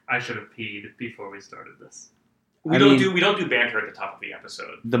I should have peed before we started this. We don't do banter at the top of the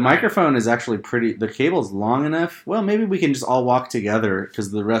episode. The microphone is actually pretty... The cable's long enough. Well, maybe we can just all walk together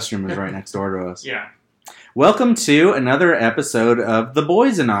because the restroom is right next door to us. Yeah. Welcome to another episode of The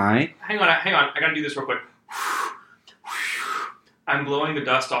Boys and I. Hang on. I gotta do this real quick. I'm blowing the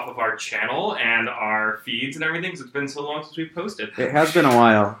dust off of our channel and our feeds and everything because it's been so long since we've posted. It has been a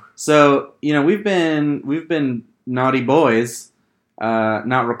while. So, we've been naughty boys,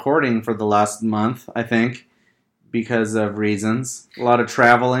 not recording for the last month, I think, because of reasons. A lot of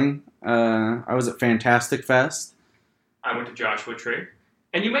traveling. I was at Fantastic Fest. I went to Joshua Tree.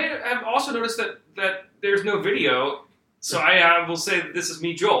 And you may have also noticed that there's no video, so I will say that this is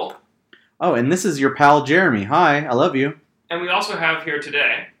me, Joel. Oh, and this is your pal, Jeremy. Hi, I love you. And we also have here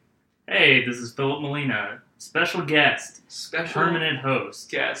today... Hey, this is Philip Molina, special guest, permanent host.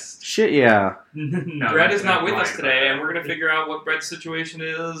 Guest. Shit, yeah. No, Brett is not with us today, and we're going to figure out what Brett's situation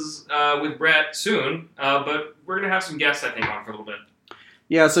is with Brett soon, but we're going to have some guests, I think, on for a little bit.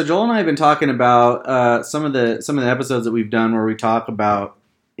 Yeah, so Joel and I have been talking about some of the episodes that we've done where we talk about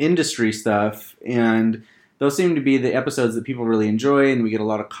industry stuff, and those seem to be the episodes that people really enjoy, and we get a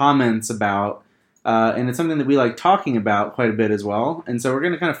lot of comments about. And it's something that we like talking about quite a bit as well. And so we're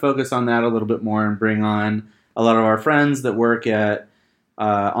going to kind of focus on that a little bit more and bring on a lot of our friends that work at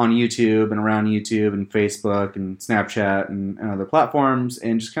on YouTube and around YouTube and Facebook and Snapchat and other platforms,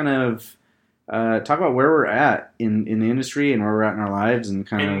 and just kind of talk about where we're at in the industry and where we're at in our lives and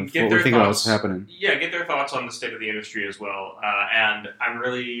kind of what we think about what's happening. Yeah, get their thoughts on the state of the industry as well. And I'm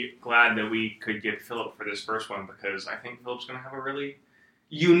really glad that we could get Philip for this first one because I think Philip's going to have a really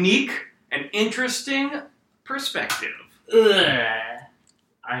unique an interesting perspective. Ugh.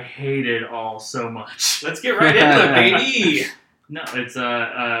 I hate it all so much. Let's get right into it, baby. No, it's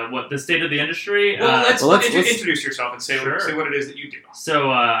what the state of the industry. Well, let's introduce yourself and say what it is that you do.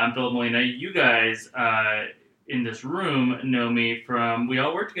 So I'm Philip Molina. You guys in this room know me from we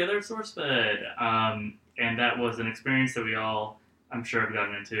all work together at SourceFed, and that was an experience that we all, I'm sure, have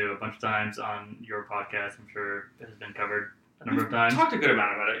gotten into a bunch of times on your podcast. I'm sure it has been covered a number of times. Talked a good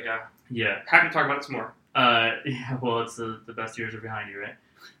amount about it, yeah. Yeah. Happy to talk about it some more. Yeah, well, it's the best years are behind you, right?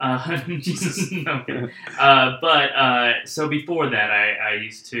 Jesus, no kidding. But so before that, I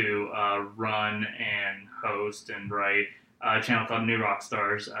used to run and host and write a channel called New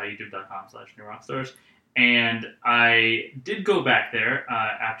Rockstars, youtube.com/New Rockstars. And I did go back there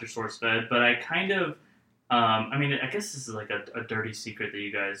after SourceFed, but I kind of, I guess this is like a dirty secret that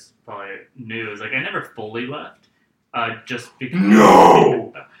you guys probably knew. Is like I never fully left. Just because...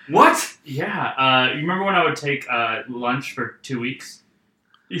 No! What? Yeah. You remember when I would take lunch for 2 weeks?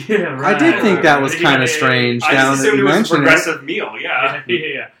 Yeah, right. I did think that was kind of strange. I just assumed it was a progressive meal, yeah.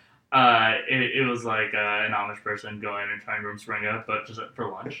 Yeah. It was like an Amish person going and trying room Springa, but just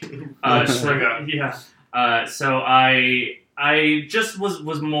for lunch. Springa. Yeah. So I just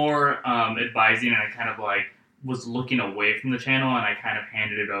was more advising, and I kind of like was looking away from the channel, and I kind of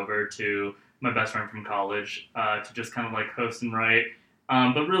handed it over to my best friend from college, to just kind of like host and write,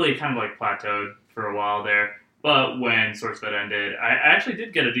 but really kind of like plateaued for a while there. But when SourceFed ended, I actually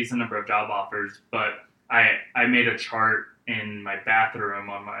did get a decent number of job offers, but I made a chart in my bathroom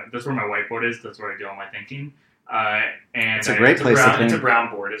that's where my whiteboard is, that's where I do all my thinking. And it's a great place to think. It's a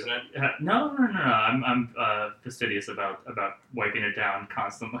brown board, isn't it? No. I'm fastidious about wiping it down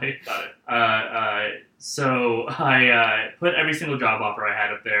constantly. Got it. So I put every single job offer I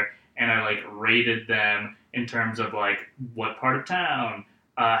had up there, and I like rated them in terms of like what part of town,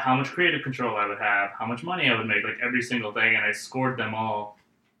 how much creative control I would have, how much money I would make, like every single thing, and I scored them all.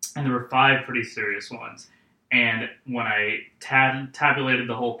 And there were 5 pretty serious ones. And when I tabulated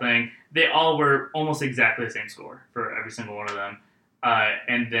the whole thing, they all were almost exactly the same score for every single one of them.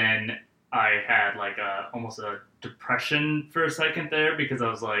 And then I had like almost a depression for a second there because I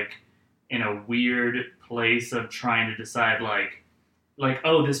was like in a weird place of trying to decide like,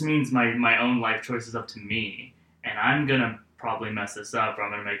 oh, this means my own life choice is up to me, and I'm going to probably mess this up, or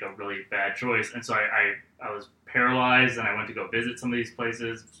I'm going to make a really bad choice. And so I was paralyzed, and I went to go visit some of these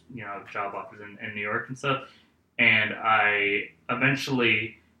places, job offers in New York and stuff. And I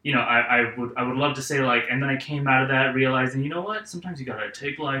eventually, I would love to say like, and then I came out of that realizing, you know what, sometimes you got to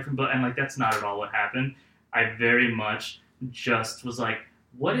take life, and like, that's not at all what happened. I very much just was like,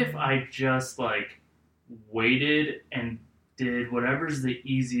 what if I just like waited and did whatever's the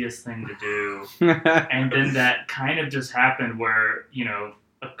easiest thing to do. And then that kind of just happened where,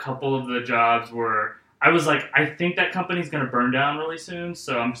 a couple of the jobs were, I was like, I think that company's going to burn down really soon,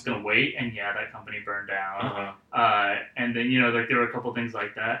 so I'm just going to wait. And yeah, that company burned down. And then, there were a couple things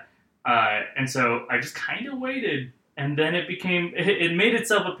like that. And so I just kind of waited and then it made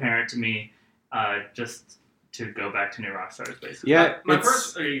itself apparent to me, just to go back to New Rockstars, basically. Yeah, my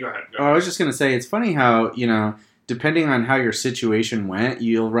first. You go ahead. I was just gonna say, it's funny how, depending on how your situation went,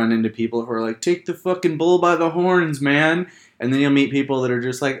 you'll run into people who are like, take the fucking bull by the horns, man. And then you'll meet people that are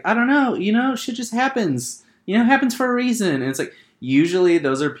just like, I don't know, shit just happens. Happens for a reason. And it's like, usually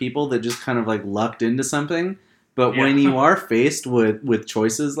those are people that just kind of like lucked into something. But when you are faced with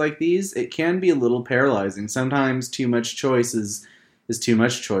choices like these, it can be a little paralyzing. Sometimes too much choice is too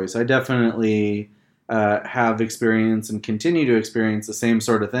much choice. I definitely have experienced and continue to experience the same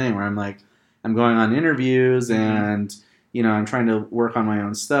sort of thing where I'm like, I'm going on interviews and, I'm trying to work on my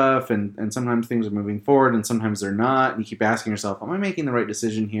own stuff and sometimes things are moving forward and sometimes they're not. And you keep asking yourself, am I making the right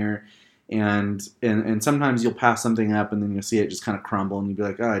decision here? And sometimes you'll pass something up and then you'll see it just kind of crumble and you'll be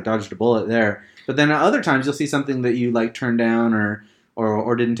like, oh, I dodged a bullet there. But then at other times you'll see something that you like turned down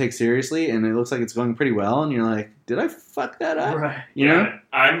or didn't take seriously and it looks like it's going pretty well and you're like, did I fuck that up? Right. You know?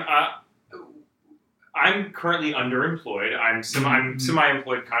 I'm currently underemployed. I'm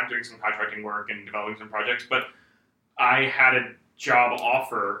semi-employed, doing some contracting work and developing some projects. But I had a job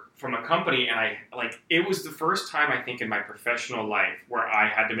offer from a company, and it was the first time I think in my professional life where I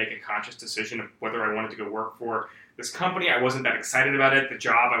had to make a conscious decision of whether I wanted to go work for this company. I wasn't that excited about it. The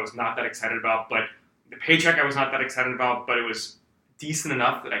job I was not that excited about, but the paycheck I was not that excited about. But it was decent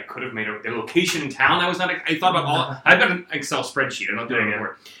enough that I could have made the location in town. I thought about all. I've got an Excel spreadsheet. I'm not doing it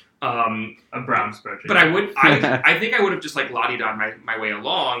anymore. A brown spreadsheet. But I think I would have just la-di-da'd my way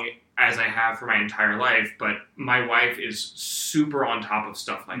along as I have for my entire life. But my wife is super on top of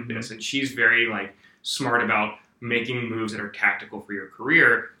stuff like this, and she's very smart about making moves that are tactical for your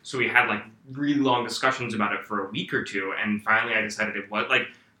career. So we had really long discussions about it for a week or two, and finally I decided it was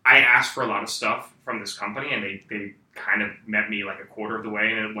I asked for a lot of stuff from this company, and they kind of met me a quarter of the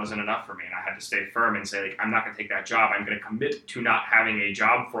way, and it wasn't enough for me, and I had to stay firm and say I'm not going to take that job. I'm going to commit to not having a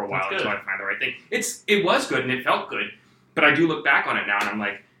job for a while until I find the right thing. It was good and it felt good, but I do look back on it now and I'm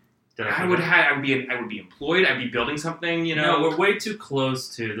like, I would be employed. I'd be building something. No, we're way too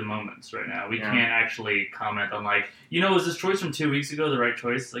close to the moments right now. We can't actually comment on was this choice from 2 weeks ago the right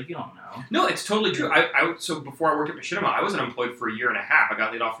choice? You don't know. No, it's totally true. So before I worked at Machinima, I was unemployed for a year and a half. I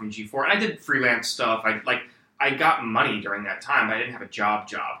got laid off from G4, and I did freelance stuff. I got money during that time, but I didn't have a job.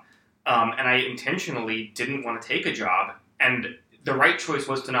 And I intentionally didn't want to take a job. And the right choice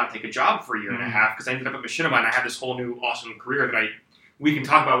was to not take a job for a year and a half because I ended up at Machinima and I had this whole new awesome career that we can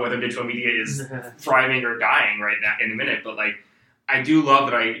talk about whether digital media is thriving or dying right now in a minute. But I do love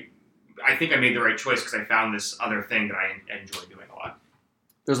that I think I made the right choice because I found this other thing that I enjoy doing a lot.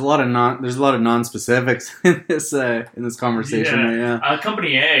 There's a lot of non-specifics in this conversation right now.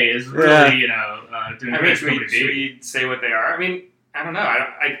 Company A is really doing. Should we say what they are? I mean, I don't know.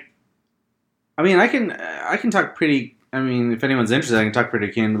 I can talk pretty. I mean, if anyone's interested, I can talk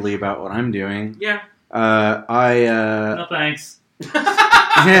pretty candidly about what I'm doing. Yeah. No thanks.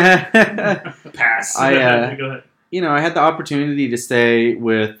 Pass. Go ahead. I had the opportunity to stay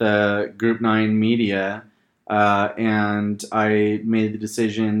with Group 9 Media. And I made the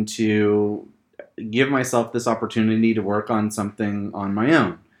decision to give myself this opportunity to work on something on my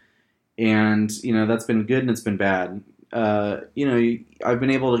own. And, that's been good and it's been bad. I've been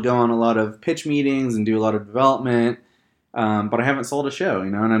able to go on a lot of pitch meetings and do a lot of development, but I haven't sold a show,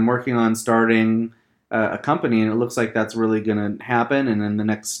 and I'm working on starting a company, and it looks like that's really going to happen. And in the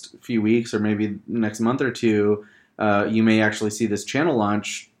next few weeks or maybe next month or two, you may actually see this channel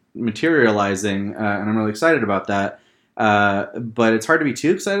launch materializing, and I'm really excited about that. But it's hard to be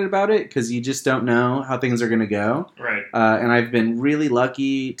too excited about it because you just don't know how things are going to go. Right. And I've been really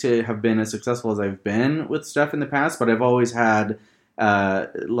lucky to have been as successful as I've been with stuff in the past, but I've always had a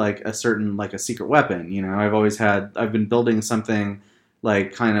secret weapon. I've been building something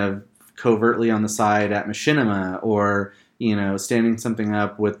kind of covertly on the side at Machinima, or standing something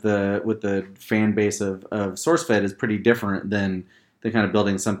up with the fan base of SourceFed is pretty different than kind of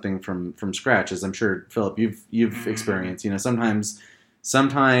building something from scratch, as I'm sure, Philip, you've experienced.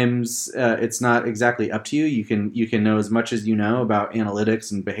 Sometimes it's not exactly up to you. You can know as much as you know about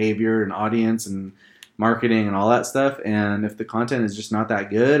analytics and behavior and audience and marketing and all that stuff. And if the content is just not that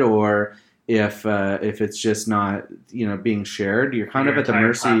good, or if it's just not being shared, you're kind of at the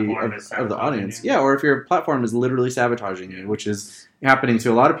mercy of the audience. Yeah, or if your platform is literally sabotaging you, which is happening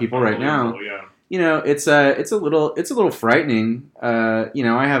to a lot of people right now. Yeah. It's a little frightening. I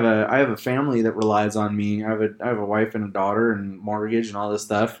have a family that relies on me. I have a wife and a daughter and mortgage and all this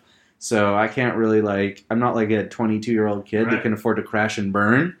stuff. So I can't really I'm not like a 22-year-old kid that can afford to crash and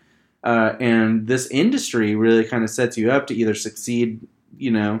burn. And this industry really kind of sets you up to either succeed,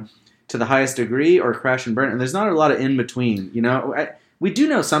 to the highest degree or crash and burn. And there's not a lot of in between. We do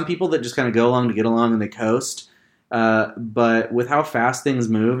know some people that just kind of go along to get along and they coast. But with how fast things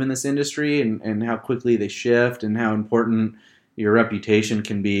move in this industry and how quickly they shift and how important your reputation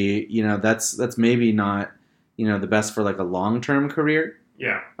can be, that's maybe not, the best for like a long-term career.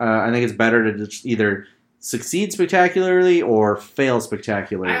 Yeah. I think it's better to just either succeed spectacularly or fail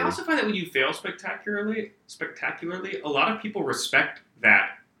spectacularly. I also find that when you fail spectacularly, a lot of people respect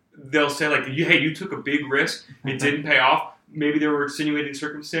that. They'll say like, hey, you took a big risk, it didn't pay off. Maybe there were extenuating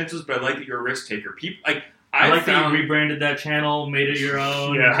circumstances, but I like that you're a risk taker. I like that you rebranded that channel, made it your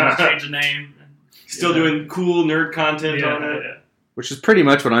own, changed the name. Still doing cool nerd content on it. Yeah. Which is pretty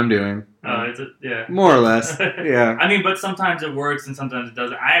much what I'm doing. Oh, is it? Yeah. More or less. Yeah. I mean, but sometimes it works and sometimes it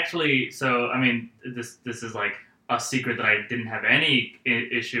doesn't. This is like a secret that I didn't have any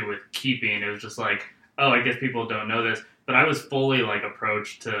issue with keeping. It was just like, I guess people don't know this, but I was fully like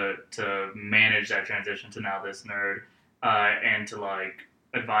approached to manage that transition to Now This Nerd, and to like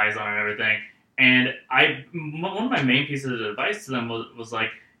advise on it and everything. And one of my main pieces of advice to them was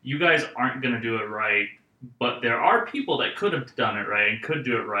like, you guys aren't going to do it right, but there are people that could have done it right and could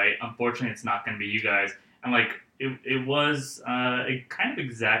do it right. Unfortunately, it's not going to be you guys. And like, it was kind of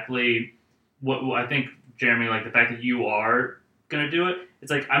exactly what I think, Jeremy, like the fact that you are going to do it.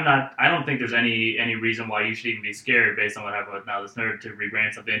 It's like, I don't think there's any reason why you should even be scared based on what happened with Now This Nerd to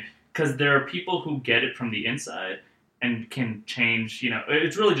rebrand something. Because there are people who get it from the inside and can change,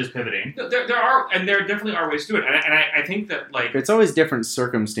 it's really just pivoting. There definitely are ways to do it, and I think that like it's always different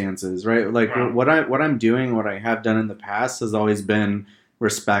circumstances, right? Like what I'm doing, what I have done in the past has always been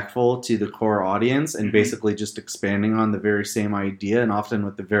respectful to the core audience and basically just expanding on the very same idea and often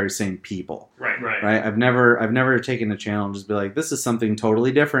with the very same people. Right. I've never taken a channel and just be like, this is something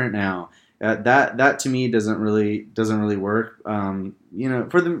totally different now. That to me doesn't really work.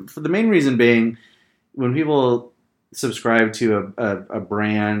 For the main reason being, when people subscribe to a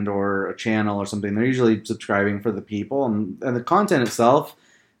brand or a channel or something, they're usually subscribing for the people, and the content itself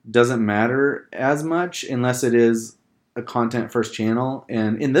doesn't matter as much unless it is a content first channel.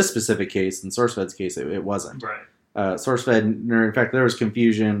 And in this specific case, in SourceFed's case, it wasn't. Right. SourceFed Nerd, in fact, there was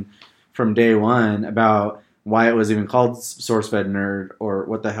confusion from day one about why it was even called SourceFed Nerd or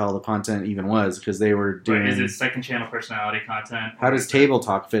what the hell the content even was, because they were doing... Right. Is it second channel personality content? How does Table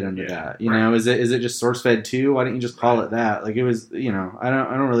Talk fit into that? Is it just SourceFed 2? Why didn't you just call it that? Like, it was, I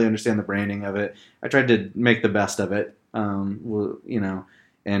don't really understand the branding of it. I tried to make the best of it, and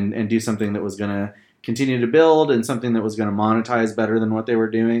do something that was going to continue to build and something that was going to monetize better than what they were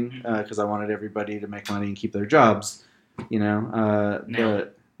doing, because I wanted everybody to make money and keep their jobs,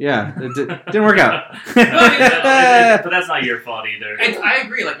 but... Yeah, it didn't work out. But that's not your fault either. I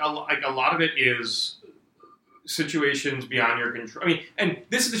agree. Like a lot of it is situations beyond your control. I mean, and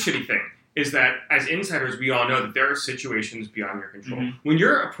this is the shitty thing, is that as insiders, we all know that there are situations beyond your control. When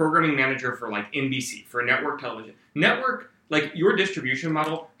you're a programming manager for like NBC, for network television, like your distribution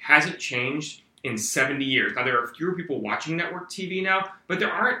model hasn't changed in 70 years. Now, there are fewer people watching network TV now, but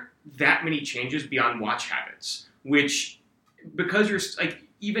there aren't that many changes beyond watch habits, which, because you're like,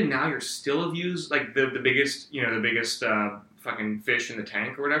 even now you're still views like the biggest fucking fish in the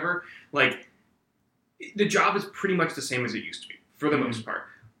tank or whatever. Like, the job is pretty much the same as it used to be for the most part.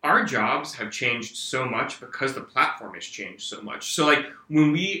 Our jobs have changed so much because the platform has changed so much. So like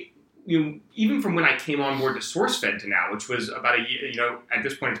when even from when I came on board to SourceFed to now, which was about a year, at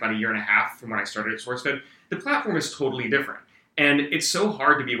this point it's about a year and a half from when I started at SourceFed, the platform is totally different. And it's so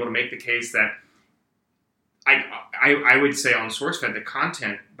hard to be able to make the case that I would say on SourceFed, the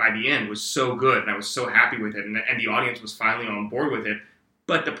content by the end was so good, and I was so happy with it, and the audience was finally on board with it.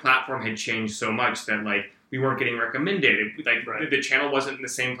 But the platform had changed so much that like we weren't getting recommended. The channel wasn't in the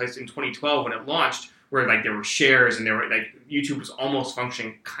same place in 2012 when it launched, where like there were shares and there were like YouTube was almost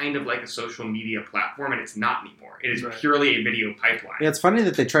functioning kind of like a social media platform, and it's not anymore. It is purely a video pipeline. Yeah, it's funny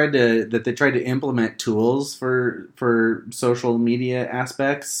that they tried to implement tools for social media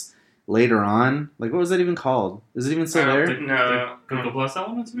aspects later on. Like, what was that even called? Is it even still there? No. Google Plus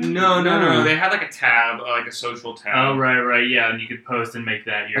elements? Maybe? No. They had like a tab, like a social tab. Oh, right. Yeah, and you could post and make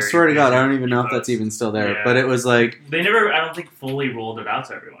that your... I swear to God, I don't even know if that's even still there. Yeah. But it was like... They never, I don't think, fully rolled it out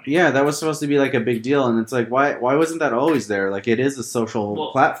to everyone. Yeah, that was supposed to be like a big deal. And it's like, why wasn't that always there? Like, it is a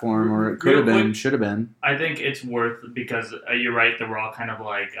social platform, or it could have been, should have been. I think it's worth, because you're right, that we're all kind of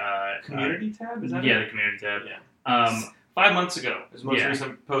like... community tab? Is that the community tab. Yeah. 5 months ago is the most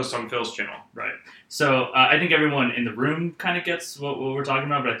recent post on Phil's channel. Right. So I think everyone in the room kind of gets what we're talking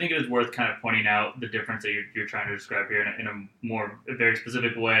about, but I think it is worth kind of pointing out the difference that you're trying to describe here in a very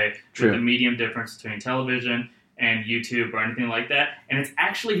specific way. True. With the medium difference between television and YouTube or anything like that. And it's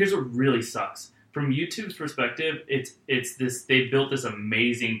actually, here's what really sucks. From YouTube's perspective, it's this, they built this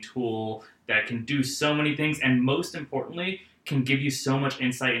amazing tool that can do so many things, and most importantly, can give you so much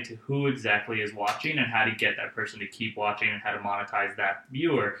insight into who exactly is watching and how to get that person to keep watching and how to monetize that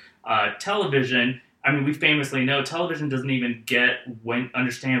viewer. Television, I mean, we famously know television doesn't even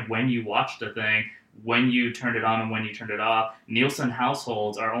understand when you watched a thing, when you turned it on and when you turned it off. Nielsen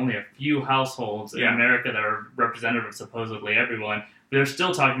households are only a few households in America that are representative of supposedly everyone. They're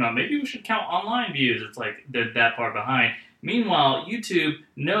still talking about maybe we should count online views. It's like they're that far behind. Meanwhile, YouTube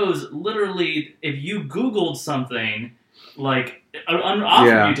knows literally if you Googled something, like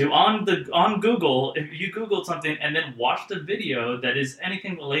YouTube, on Google, if you Googled something and then watched a video that is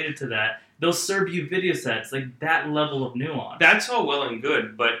anything related to that, they'll serve you video sets, like that level of nuance. That's all well and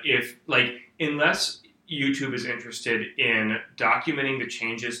good, but if, like, unless YouTube is interested in documenting the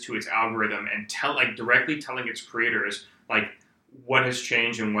changes to its algorithm and directly telling its creators, like, what has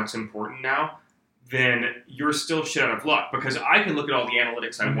changed and what's important now, then you're still shit out of luck. Because I can look at all the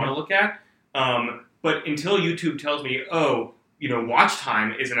analytics I want to look at, but until YouTube tells me, watch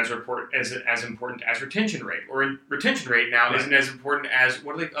time isn't as important as retention rate, or retention rate now isn't as important as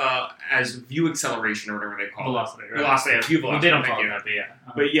as view acceleration or whatever they call velocity, it. Right? Velocity, view velocity. Well, they don't call it that, but yeah.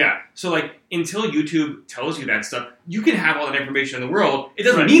 But yeah, so like until YouTube tells you that stuff, you can have all that information in the world. It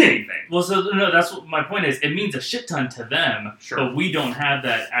doesn't mean anything. Well, so no, that's what my point is. It means a shit ton to them, but we don't have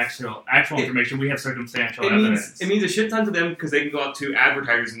that actual information. We have circumstantial evidence. It means a shit ton to them because they can go out to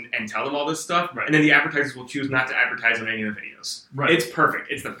advertisers and tell them all this stuff, and then the advertisers will choose not to advertise on any of the videos. Right. It's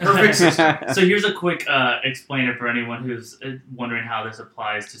perfect. It's the perfect system. So here's a quick explainer for anyone who's wondering how this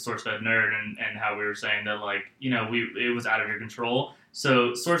applies to SourceFed Nerd and how we were saying that, like, it was out of your control.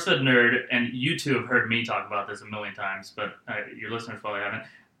 So SourceFed Nerd, and you two have heard me talk about this a million times, but your listeners probably haven't.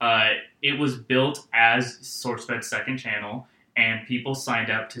 It was built as SourceFed's second channel, and people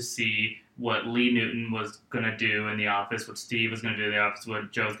signed up to see what Lee Newton was going to do in The Office, what Steve was going to do in The Office,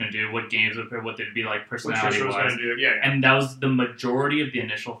 what Joe's going to do, what games what they'd be like personality-wise. And that was the majority of the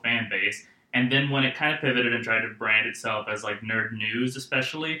initial fan base. And then when it kind of pivoted and tried to brand itself as like Nerd News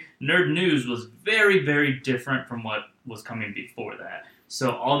especially, Nerd News was very, very different from what was coming before that.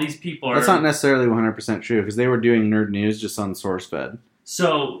 So all these people are... That's not necessarily 100% true, because they were doing Nerd News just on SourceFed.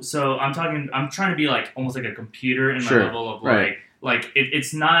 So I'm trying to be like almost like a computer in my level of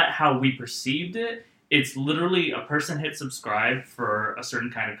it's not how we perceived it. It's literally a person hit subscribe for a certain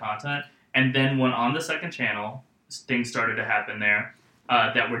kind of content, and then when on the second channel, things started to happen there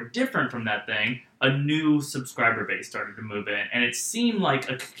that were different from that thing. A new subscriber base started to move in, and it seemed like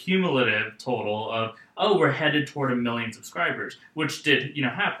a cumulative total of, we're headed toward 1 million subscribers, which did,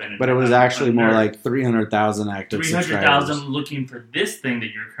 happen. But it was actually more like 300,000 active subscribers. 300,000 looking for this thing that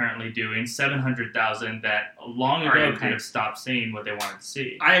you're currently doing, 700,000 that long ago kind of stopped seeing what they wanted to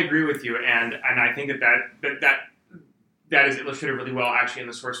see. I agree with you, and I think that is illustrated really well actually in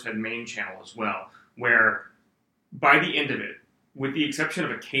the SourceFed main channel as well, where by the end of it, with the exception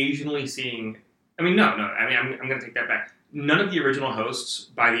of occasionally seeing... I'm going to take that back. None of the original hosts,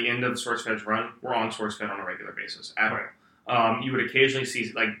 by the end of SourceFed's run, were on SourceFed on a regular basis at all. You would occasionally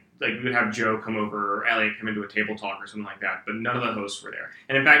see, like you would have Joe come over or Elliot come into a table talk or something like that, but none of the hosts were there.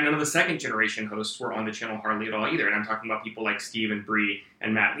 And in fact, none of the second generation hosts were on the channel hardly at all either. And I'm talking about people like Steve and Bree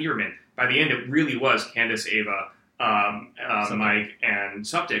and Matt Lieberman. By the end, it really was Candace, Ava, Mike, and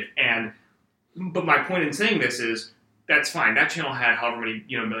Suptic. But my point in saying this is, that's fine. That channel had however many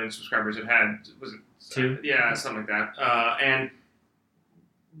million subscribers it had. Was it 2? Yeah, something like that.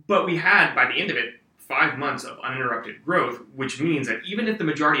 But we had, by the end of it, 5 months of uninterrupted growth, which means that even if the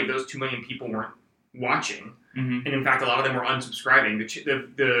majority of those 2 million people weren't watching, and in fact a lot of them were unsubscribing,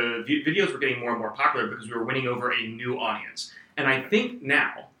 the videos were getting more and more popular because we were winning over a new audience. And I think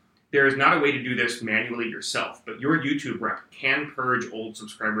now there is not a way to do this manually yourself, but your YouTube rep can purge old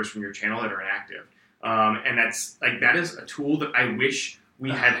subscribers from your channel that are inactive. And that is a tool that I wish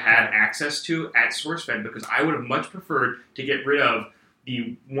we had access to at SourceFed, because I would have much preferred to get rid of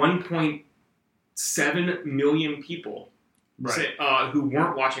the 1.7 million people who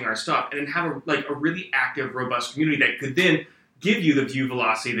weren't watching our stuff, and then have a really active, robust community that could then give you the view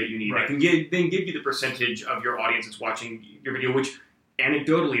velocity that you need. That can give you the percentage of your audience that's watching your video, which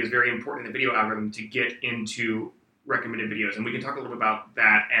anecdotally is very important in the video algorithm to get into recommended videos, and we can talk a little bit about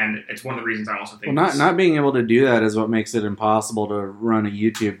that, and it's one of the reasons I also think not being able to do that is what makes it impossible to run a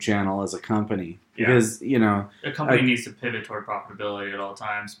YouTube channel as a company, because a company needs to pivot toward profitability at all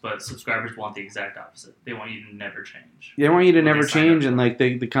times, but subscribers want the exact opposite. They want you to never change. They want you to never change, and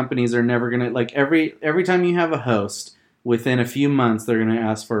the companies are never gonna, every time you have a host within a few months, they're going to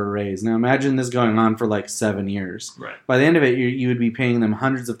ask for a raise. Now, imagine this going on for like 7 years. Right. By the end of it, you would be paying them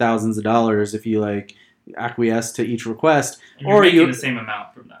hundreds of thousands of dollars if you like acquiesce to each request, And you're making the same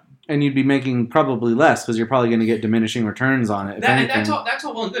amount from them. And you'd be making probably less because you're probably going to get diminishing returns on it. That's all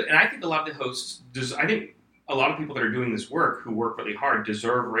well and good. And I think a lot of the hosts, I think a lot of people that are doing this work who work really hard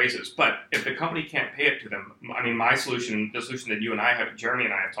deserve raises. But if the company can't pay it to them, I mean, my solution, the solution that you and I have, Jeremy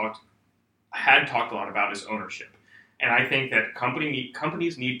and I had talked a lot about is ownership. And I think that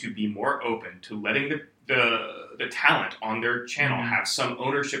companies need to be more open to letting the talent on their channel have some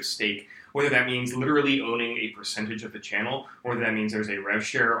ownership stake, whether that means literally owning a percentage of the channel, or whether that means there's a rev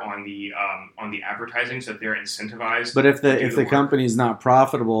share on the advertising, so that they're incentivized. But if the company's not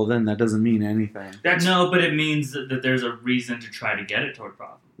profitable, then that doesn't mean anything. But it means that there's a reason to try to get it toward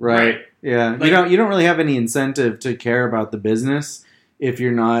profit. Right. Yeah. Like, you don't really have any incentive to care about the business if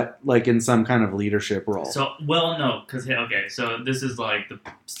you're not like in some kind of leadership role. So, well, no, because so this is like the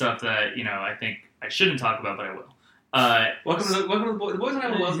stuff that I think I shouldn't talk about, but I will. Welcome to the boys and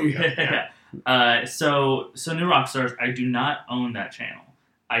I will welcome you. Yeah. So New Rockstars, I do not own that channel.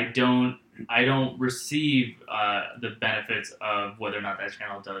 I don't receive the benefits of whether or not that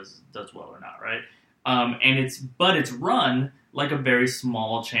channel does well or not, right? And it's run like a very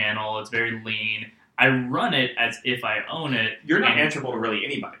small channel. It's very lean. I run it as if I own it. You're not answerable to really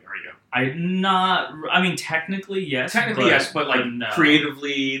anybody, are you? I mean, technically, yes. But like no.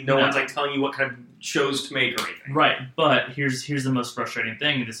 Creatively, no one's like telling you what kind of shows to make or anything. Right, but here's the most frustrating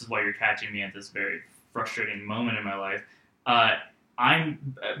thing, and this is why you're catching me at this very frustrating moment in my life.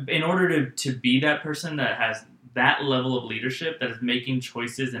 I'm in order to be that person that has that level of leadership, that is making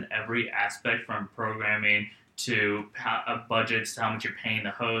choices in every aspect, from programming to budgets to how much you're paying the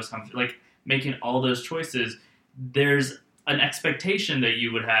host, making all those choices. There's an expectation that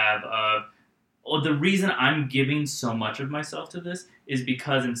you would have of, the reason I'm giving so much of myself to this is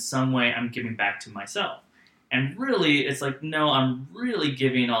because in some way I'm giving back to myself. And really, it's like, no, I'm really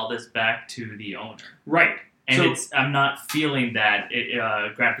giving all this back to the owner. Right. And I'm not feeling that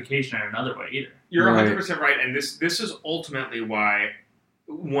gratification in another way either. You're 100% right. And this is ultimately why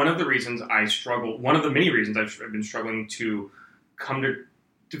one of the many reasons I've been struggling to come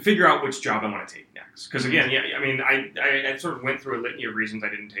to figure out which job I want to take next. Because again, I sort of went through a litany of reasons I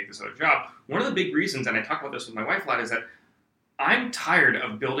didn't take this other job. One of the big reasons, and I talk about this with my wife a lot, is that I'm tired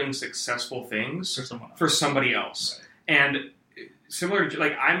of building successful things for somebody else. Right. And similar to,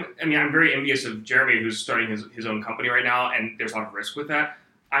 I'm very envious of Jeremy, who's starting his own company right now, and there's a lot of risk with that.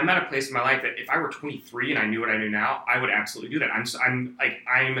 I'm at a place in my life that if I were 23 and I knew what I knew now, I would absolutely do that.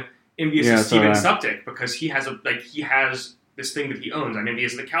 I'm envious of Steven Suptic because he has this thing that he owns. I'm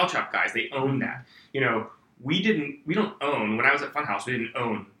envious of the Cow Chop guys. They own that. We don't own, when I was at Funhouse, we didn't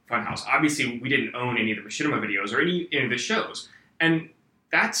own Funhouse. Obviously, we didn't own any of the Machinima videos or any of the shows. And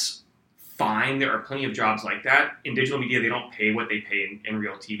that's fine. There are plenty of jobs like that. In digital media, they don't pay what they pay in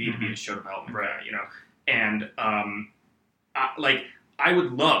real TV to be a show development guy, And, I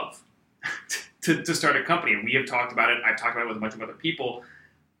would love to start a company. And we have talked about it. I've talked about it with a bunch of other people.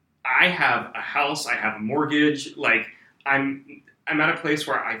 I have a house. I have a mortgage. I'm at a place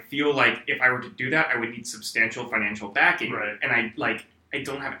where I feel like if I were to do that, I would need substantial financial backing, right. And I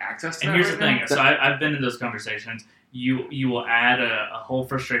don't have access to that. And here's right the thing. now. So I've been in those conversations. You will add a whole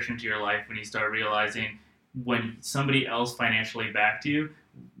frustration to your life when you start realizing when somebody else financially backed you,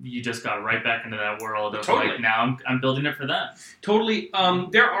 you just got right back into that world of Totally. now I'm building it for them. Totally.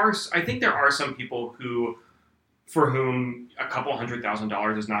 I think there are some people for whom a couple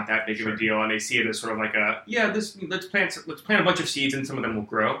 $100,000 is not that big of a deal, and they see it as sort of like let's plant a bunch of seeds and some of them will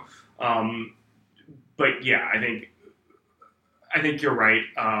grow. But yeah, I think you're right.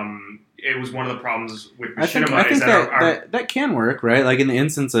 It was one of the problems with Machinima. I think that can work, right? Like in the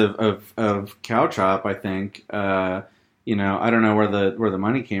instance of Cow Chop, I think I don't know where the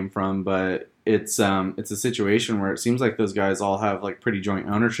money came from, but it's a situation where it seems like those guys all have like pretty joint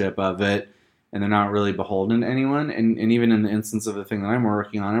ownership of it. And they're not really beholden to anyone. And even in the instance of the thing that I'm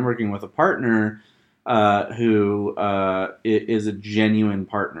working on, I'm working with a partner who is a genuine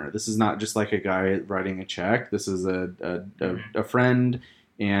partner. This is not just like a guy writing a check. This is a friend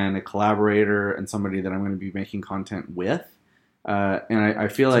and a collaborator and somebody that I'm going to be making content with. And I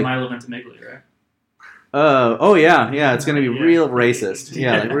feel like... Milo Ventimiglia, right? Oh, yeah. It's going to be real racist.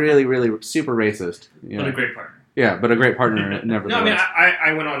 Yeah, like really, really super racist. Yeah. But a great partner. Yeah, but a great partner nevertheless. No, I mean,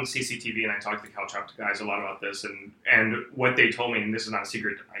 I went on CCTV and I talked to the Cow Chop guys a lot about this, and what they told me, and this is not a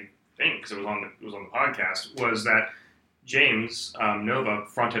secret, I think, because it was on the podcast, was that James Nova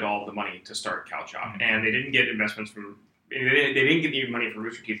fronted all of the money to start Cow Chop, and they didn't get investments from they didn't get the money from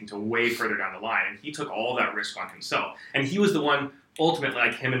Rooster Teeth until way further down the line, and he took all that risk on himself. And he was the one, ultimately,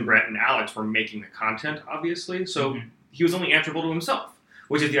 like him and Brett and Alex were making the content, obviously, so he was only answerable to himself,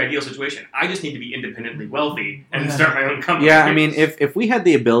 which is the ideal situation. I just need to be independently wealthy and start my own company. Yeah, I mean, if we had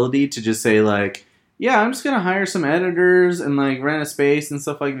the ability to just say, like, yeah, I'm just gonna hire some editors and like rent a space and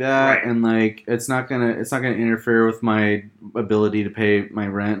stuff like that, Right. and like it's not gonna interfere with my ability to pay my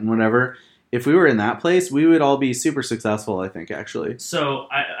rent and whatever. If we were in that place, we would all be super successful, I think, actually. So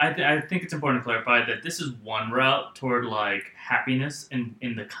I think it's important to clarify that this is one route toward like happiness in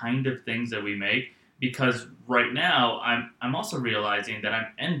the kind of things that we make. Because right now I'm also realizing that I'm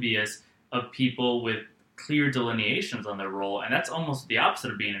envious of people with clear delineations on their role, and that's almost the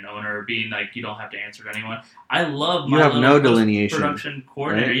opposite of being an owner, being like you don't have to answer to anyone. I love my have no delineation, post-production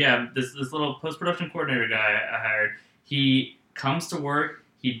coordinator. right? Yeah, this little post-production coordinator guy I hired. He comes to work,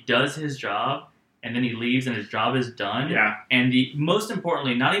 he does his job, and then he leaves, and his job is done. Yeah. And the most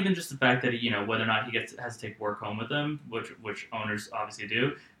importantly, not even just the fact that whether or not he has to take work home with him, which owners obviously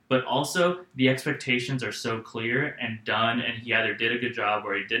do, but also the expectations are so clear and done, and he either did a good job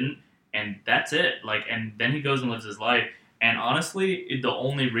or he didn't. And that's it. Like, and then he goes and lives his life. And honestly, the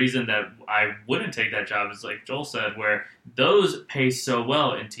only reason that I wouldn't take that job is like Joel said, where those pay so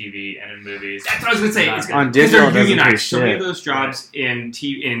well in TV and in movies. That's what I was going to say. It's On because digital, they're it doesn't pay unionized. So many of shit. those jobs in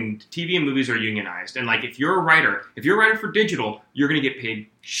TV and movies are unionized. And like, if you're a writer for digital, you're going to get paid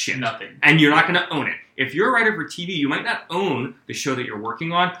shit. Nothing. And you're not going to own it. If you're a writer for TV, you might not own the show that you're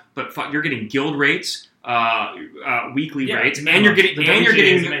working on, but you're getting guild rates, weekly rates, and you're getting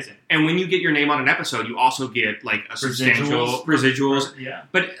amazing. and when you get your name on an episode, you also get like a substantial residuals. Yeah.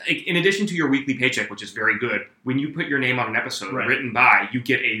 But like, in addition to your weekly paycheck, which is very good, when you put your name on an episode Right. written by, you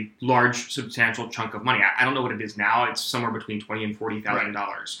get a large, substantial chunk of money. I don't know what it is now. It's somewhere between $20,000 and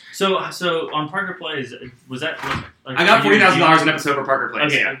 $40,000. So on Parker Plays, was that? Like, I got $40,000 an episode for Parker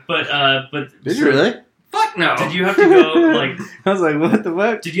Plays. Okay, Yeah. but Did you really? Fuck no. Did you have to go like? I was like, what the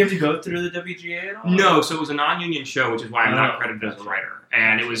fuck? Did you have to go through the WGA at all? No, so it was a non-union show, which is why I'm not Oh, credited as a gotcha. writer.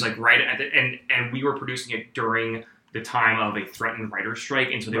 And it was like right at the and we were producing it during the time of a threatened writer's strike,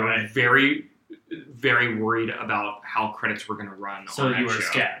 and so they were Right. very, very worried about how credits were going to run. So on that you were a show.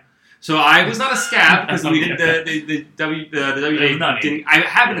 scab. So I was not a scab because we did Okay. the It's WGA not didn't. I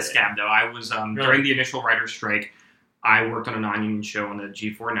have been a scab though. I was Really? during the initial writer's strike. I worked on a non-union show on the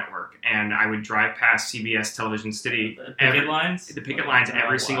G4 network, and I would drive past CBS Television City, The picket lines. the picket lines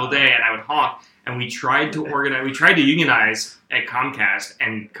every Oh, single wow. day, and I would honk. And we tried to organize, we tried to unionize at Comcast,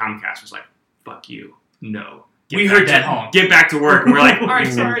 and Comcast was like, "Fuck you, no." We heard that honk. Get back to work. And we're like, "All right,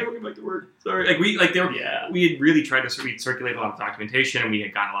 sorry, we'll get back to work." Sorry, we Yeah. we had really tried to circulate a lot of documentation, and we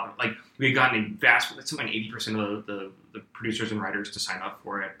had gotten a lot of we had gotten a vast, something like 80% of the producers and writers to sign up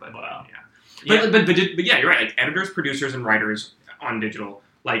for it. But Wow. yeah. But yeah, you're right. Like editors, producers, and writers on digital,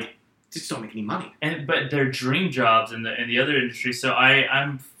 like, just don't make any money. But they're dream jobs in the other industry. So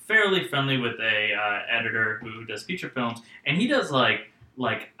I'm fairly friendly with a editor who does feature films, and he does like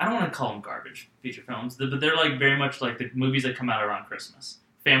I don't want to call them garbage feature films, but they're like very much like the movies that come out around Christmas,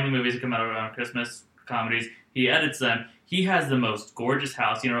 family movies that come out around Christmas, comedies. He edits them. He has the most gorgeous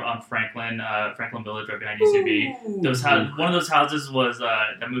house, on Franklin Village, right behind UCB. One of those houses was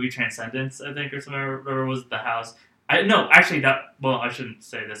that movie Transcendence, I think, or something. Or was the house? I shouldn't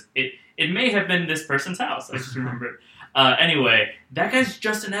say this. It may have been this person's house. I just remember it. Anyway, that guy's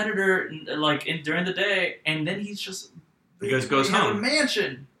just an editor, during the day, and then he's just He goes he has home. a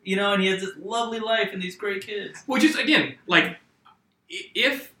mansion, and he has this lovely life and these great kids. Which is, again, like,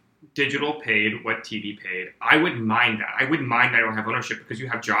 if digital paid what TV paid, I wouldn't mind that. I wouldn't mind that I don't have ownership because you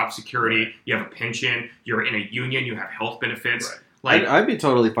have job security, you have a pension, you're in a union, you have health benefits. Right. Like, I'd be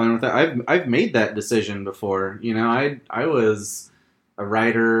totally fine with that. I've made that decision before. I was a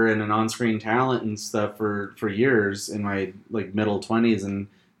writer and an on-screen talent and stuff for years in my middle 20s, and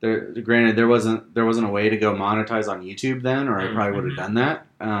granted there wasn't a way to go monetize on YouTube then, or I probably would have done that.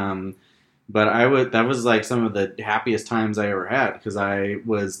 But that was like some of the happiest times I ever had because I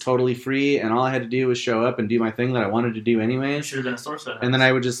was totally free and all I had to do was show up and do my thing that I wanted to do You anyways. should have been a source of And then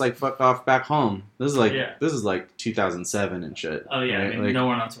I would just fuck off back home. This is like 2007 and shit. Oh yeah, right? I mean, no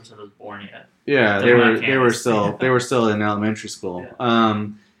one on Source was born yet. Yeah, They were on they were campus. still in elementary school. Yeah.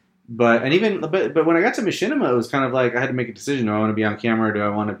 But when I got to Machinima, it was kind of like I had to make a decision: do I want to be on camera, or do I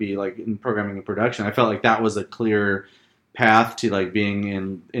want to be in programming and production? I felt like that was a clear path to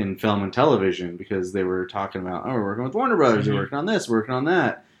being in film and television because they were talking about, we're working with Warner Brothers, Mhm. we're working on this, we're working on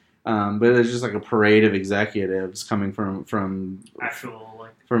that. But it was just like a parade of executives coming from actual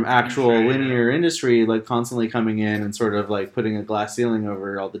linear industry, constantly coming in and sort of putting a glass ceiling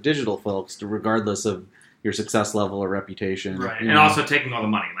over all the digital folks, regardless of your success level or reputation. Right. And also taking all the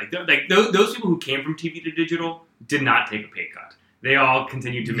money. Like those people who came from TV to digital did not take a pay cut. They all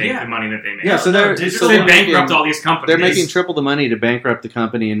continued to make the money that they made. Yeah, so they bankrupt all these companies. They're making triple the money to bankrupt the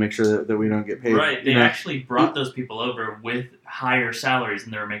company and make sure that we don't get paid. Right. They actually brought those people over with higher salaries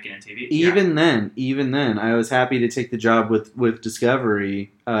than they were making in TV. Even then, I was happy to take the job with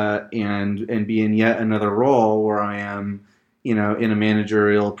Discovery and be in yet another role where I am, in a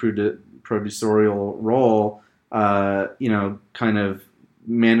managerial, producerial role, kind of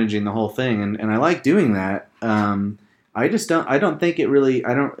managing the whole thing, and I like doing that. Obviously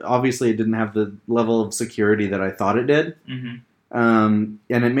it didn't have the level of security that I thought it did. Mm-hmm. And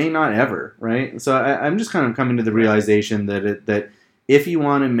it may not ever, right? So I'm just kind of coming to the realization that if you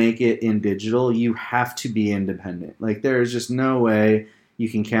want to make it in digital, you have to be independent. Like, there's just no way you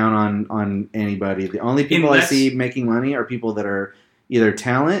can count on anybody. The only people I see making money are people that are either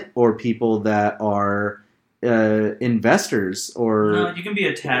talent or people that are investors or no, you can be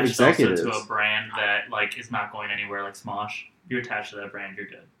attached executives. also to a brand that is not going anywhere, like Smosh. If you're attached to that brand, you're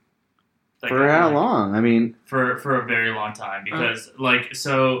good. For how long? I mean, for a very long time, because maybe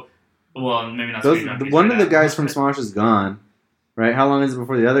not. One of the guys from Smosh is gone, right? How long is it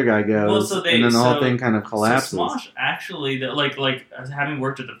before the other guy goes? And then the whole thing kind of collapses. So Smosh actually, having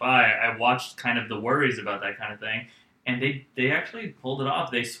worked at Defy, I watched kind of the worries about that kind of thing. And they actually pulled it off.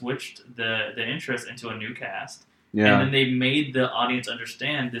 They switched the interest into a new cast. Yeah. And then they made the audience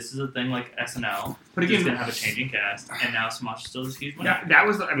understand this is a thing like SNL. But again, it's going to have a changing cast. And now Smosh still has huge money. That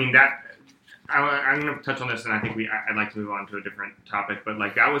was, I'm going to touch on this, and I think I'd like to move on to a different topic. But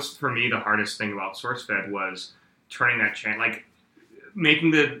that was, for me, the hardest thing about SourceFed was turning that channel, making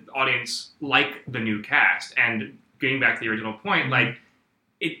the audience like the new cast. And getting back to the original point,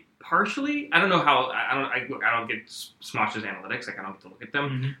 it partially, I don't know how, I don't get Smosh's analytics, I don't get to look at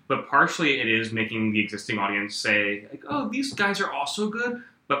them, but partially it is making the existing audience say, oh, these guys are also good,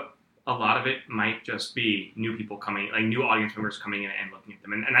 but a lot of it might just be new people coming, new audience members coming in and looking at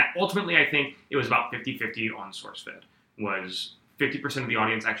them. And ultimately, I think it was about 50-50 on SourceFed, was 50% of the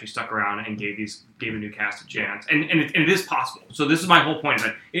audience actually stuck around and gave a new cast a chance. And it is possible. So this is my whole point,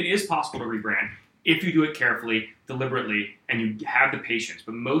 that it is possible to rebrand if you do it carefully, deliberately, and you have the patience.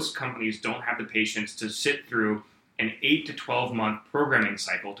 But most companies don't have the patience to sit through an 8 to 12 month programming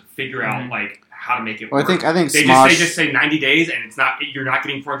cycle to figure out how to make it work. I think they Smosh, just say 90 days, and you're not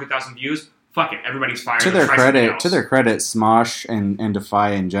getting 400,000 views. Fuck it, everybody's fired. To their credit, Smosh and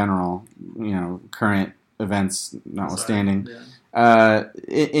Defy in general, current events notwithstanding.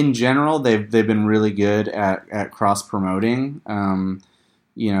 In general, they've been really good at cross promoting.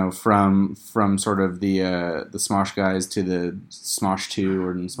 From sort of the Smosh guys to the Smosh 2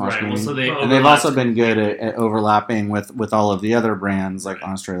 or Smosh Gaming. And they've also been good at overlapping with all of the other brands like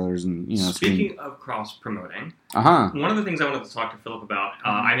Honest Trailers and Speaking of cross promoting, one of the things I wanted to talk to Philip about,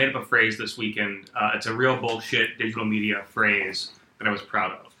 I made up a phrase this weekend. It's a real bullshit digital media phrase that I was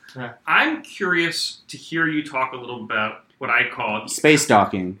proud of. Yeah. I'm curious to hear you talk a little about what I call space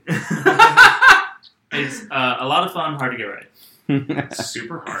docking. It's a lot of fun, hard to get right.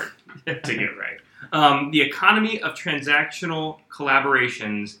 Super hard to get right. The economy of transactional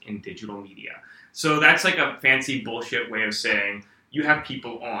collaborations in digital media. So that's a fancy bullshit way of saying you have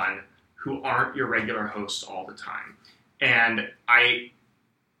people on who aren't your regular hosts all the time. And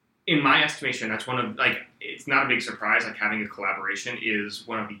in my estimation, that's one of, it's not a big surprise, having a collaboration is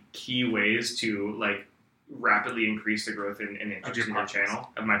one of the key ways to, rapidly increase the growth and interest in your channel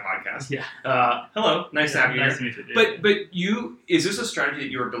of my podcast. Yeah. Hello, nice to have you. Nice to meet you. But is this a strategy that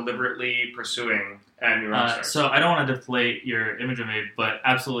you are deliberately pursuing at New Rockstars? So I don't want to deflate your image of me, but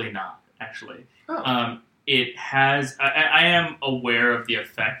absolutely not. Actually, it has. I am aware of the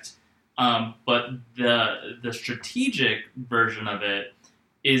effect, but the strategic version of it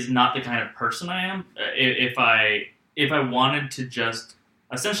is not the kind of person I am. If I wanted to just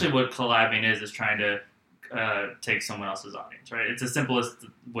essentially what collabing is trying to take someone else's audience, right? It's the simplest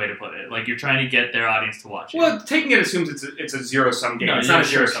way to put it. You're trying to get their audience to watch you. Well, taking it assumes it's a zero-sum game. It's not a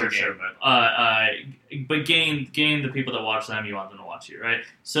zero-sum game. But gain the people that watch them, you want them to watch you, right?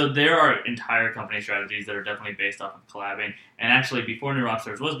 So there are entire company strategies that are definitely based off of collabing. And actually, before New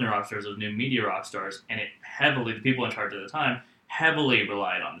Rockstars was New Rockstars, it was New Media Rockstars, and the people in charge at the time, heavily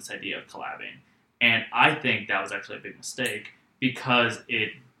relied on this idea of collabing. And I think that was actually a big mistake, because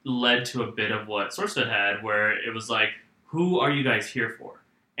it led to a bit of what SourceFed had, where it was who are you guys here for?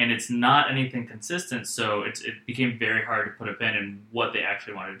 And it's not anything consistent, so it became very hard to put a pin in what they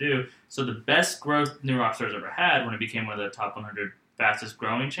actually want to do. So the best growth New Rockstars ever had, when it became one of the top 100 fastest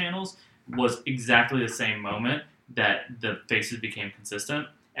growing channels, was exactly the same moment that the faces became consistent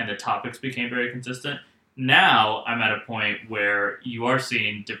and the topics became very consistent. now I'm at a point where you are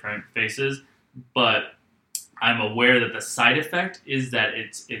seeing different faces, but I'm aware that the side effect is that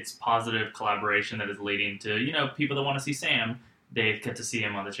it's positive collaboration that is leading to, people that want to see Sam, they get to see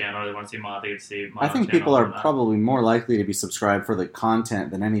him on the channel, or they want to see Maud, they get to see Maud I on think the channel people are and probably more likely to be subscribed for the content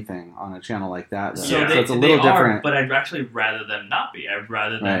than anything on a channel like that. Though. So, Yeah. So it's a little different. but I'd actually rather them not be. I'd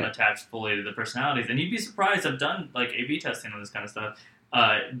rather them Right. attach fully to the personalities. And you'd be surprised. I've done like A/B testing on this kind of stuff.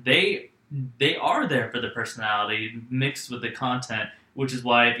 They are there for the personality mixed with the content, which is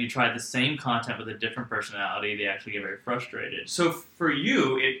why if you try the same content with a different personality, they actually get very frustrated. So for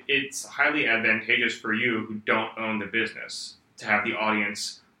you, it's highly advantageous for you who don't own the business to have the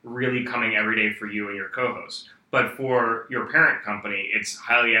audience really coming every day for you and your co-host. But for your parent company, it's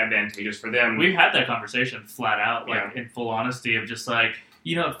highly advantageous for them. We've had that conversation flat out, in full honesty, of just like,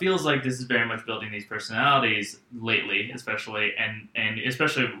 it feels like this is very much building these personalities lately, especially, and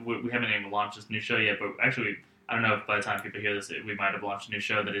especially we haven't even launched this new show yet, but actually, I don't know if by the time people hear this, we might have launched a new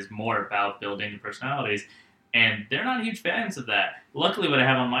show that is more about building the personalities, and they're not huge fans of that. Luckily, what I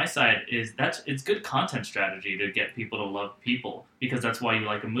have on my side is it's good content strategy to get people to love people, because that's why you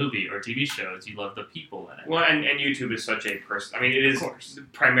like a movie or TV shows. You love the people in it. Well, and YouTube is such a it is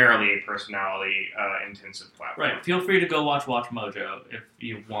primarily a personality-intensive platform. Right. Feel free to go watch Mojo if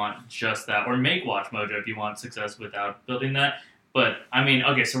you want just that, or make Watch Mojo if you want success without building that. But,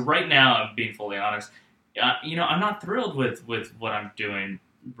 okay, so right now, I'm being fully honest, I'm not thrilled with what I'm doing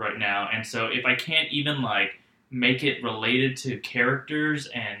right now. And so if I can't even, make it related to characters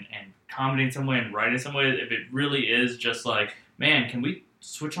and comedy in some way and write in some way, if it really is just man, can we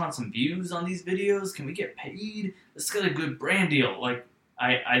switch on some views on these videos? Can we get paid? Let's get a good brand deal.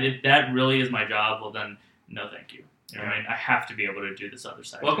 If that really is my job, well then, no thank you. You know what I mean? I have to be able to do this other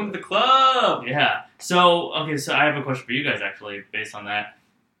side. Welcome to the club! Yeah. So I have a question for you guys, actually, based on that.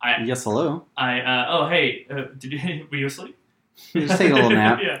 Yes, hello. Hey, were you asleep? Just take a little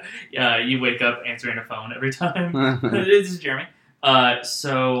nap. Yeah. You wake up answering a phone every time. This is Jeremy.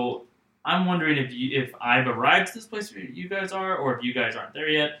 So I'm wondering if I've arrived to this place where you guys are, or if you guys aren't there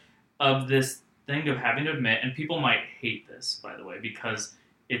yet, of this thing of having to admit, and people might hate this, by the way, because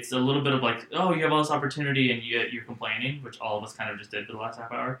it's a little bit of oh, you have all this opportunity and you're complaining, which all of us kind of just did for the last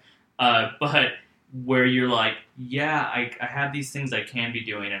half hour. But where you're I have these things I can be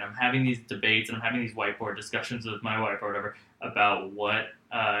doing, and I'm having these debates, and I'm having these whiteboard discussions with my wife or whatever about what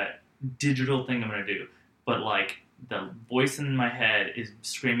digital thing I'm going to do. But, the voice in my head is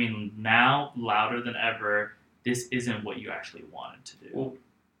screaming now louder than ever, this isn't what you actually wanted to do.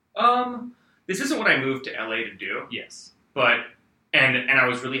 Well, this isn't what I moved to LA to do. Yes. But, and I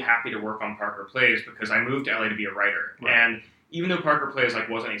was really happy to work on Parker Plays because I moved to LA to be a writer. Right. And even though Parker Plays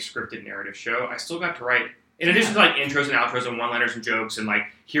wasn't a scripted narrative show, I still got to write, in addition to intros and outros and one-liners and jokes and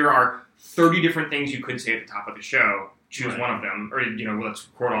here are 30 different things you could say at the top of the show. Choose one of them, or let's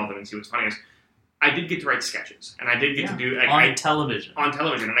record all of them and see what's funniest. I did get to write sketches, and I did get to do on television. On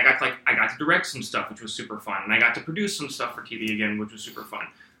television, and I got to direct some stuff, which was super fun, and I got to produce some stuff for TV again, which was super fun.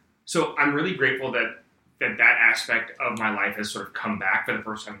 So I'm really grateful that aspect of my life has sort of come back for the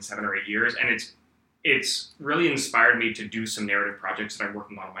first time in 7 or 8 years, and it's really inspired me to do some narrative projects that I'm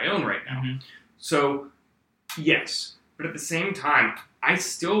working on my own right now. Mm-hmm. So yes, but at the same time, I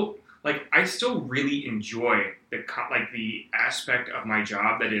still really enjoy the aspect of my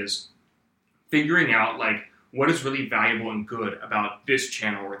job that is figuring out what is really valuable and good about this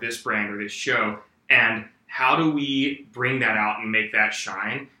channel or this brand or this show, and how do we bring that out and make that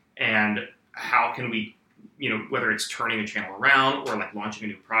shine, and how can we, whether it's turning a channel around or launching a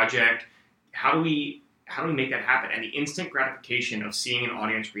new project, how do we make that happen? And the instant gratification of seeing an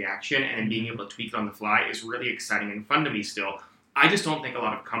audience reaction and being able to tweak it on the fly is really exciting and fun to me still. I just don't think a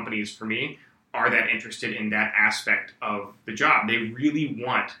lot of companies, for me, are that interested in that aspect of the job. They really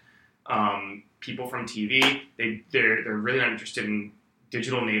want people from TV. They're really not interested in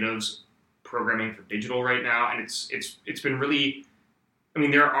digital natives programming for digital right now, and it's been really. I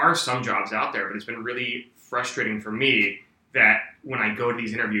mean, there are some jobs out there, but it's been really frustrating for me that when I go to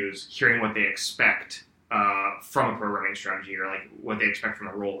these interviews, hearing what they expect from a programming strategy or what they expect from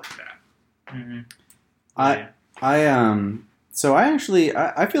a role like that. Mm-hmm. So I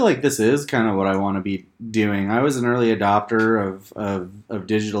feel like this is kind of what I want to be doing. I was an early adopter of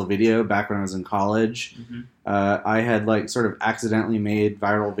digital video back when I was in college. Mm-hmm. I had sort of accidentally made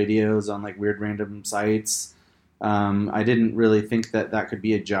viral videos on weird random sites. I didn't really think that could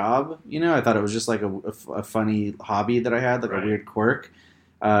be a job. I thought it was just a funny hobby that I had, Right. a weird quirk.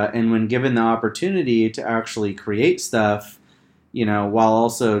 And when given the opportunity to actually create stuff, while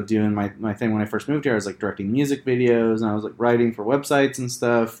also doing my thing when I first moved here, I was directing music videos and I was writing for websites and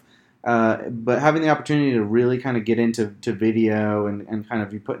stuff. But having the opportunity to really kind of get into video and kind of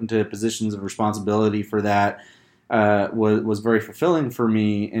be put into positions of responsibility for that was very fulfilling for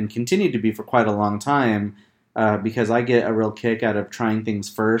me and continued to be for quite a long time because I get a real kick out of trying things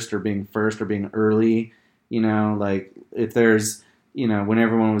first or being early. Like if there's, when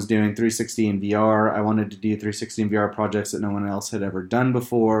everyone was doing 360 in VR, I wanted to do 360 in VR projects that no one else had ever done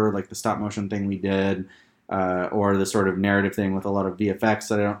before, like the stop motion thing we did. Or the sort of narrative thing with a lot of VFX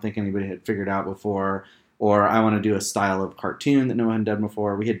that I don't think anybody had figured out before, or I want to do a style of cartoon that no one had done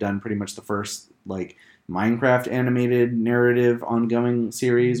before. We had done pretty much the first like Minecraft animated narrative ongoing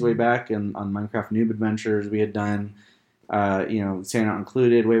series way back, and on Minecraft Noob Adventures we had done, Staying Out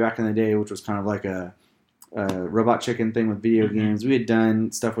Included way back in the day, which was kind of like a Robot Chicken thing with video games. We had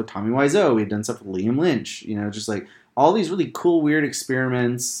done stuff with Tommy Wiseau. We had done stuff with Liam Lynch. Just like all these really cool, weird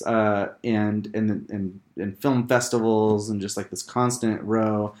experiments and film festivals and just like this constant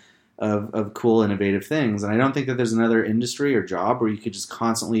row of cool, innovative things. And I don't think that there's another industry or job where you could just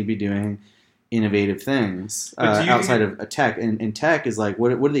constantly be doing innovative things outside of a tech. And tech is like,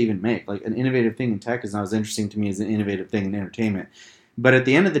 what do they even make? Like an innovative thing in tech is not as interesting to me as an innovative thing in entertainment. But at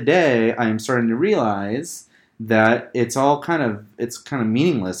the end of the day, I'm starting to realize that it's kind of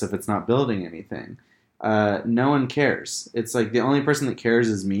meaningless if it's not building anything. No one cares. It's like the only person that cares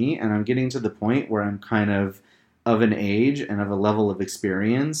is me, and I'm getting to the point where I'm kind of an age and of a level of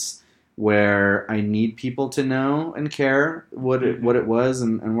experience where I need people to know and care what it was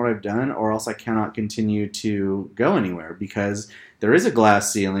and what I've done, or else I cannot continue to go anywhere, because there is a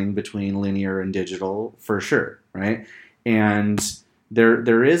glass ceiling between linear and digital for sure, right? And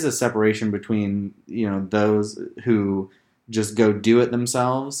there is a separation between those who just go do it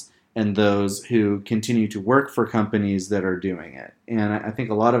themselves and those who continue to work for companies that are doing it. And I think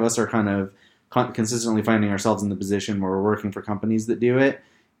a lot of us are kind of consistently finding ourselves in the position where we're working for companies that do it,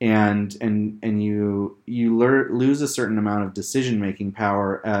 and you lose a certain amount of decision-making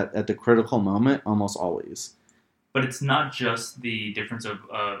power at the critical moment almost always. But it's not just the difference of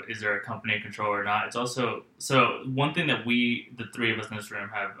is there a company in control or not. It's also, so one thing that the three of us in this room,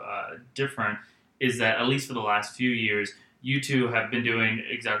 have different is that at least for the last few years, you two have been doing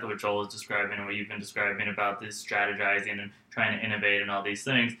exactly what Joel is describing and what you've been describing about this strategizing and trying to innovate and all these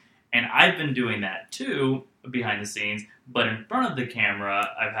things. And I've been doing that too behind the scenes, but in front of the camera,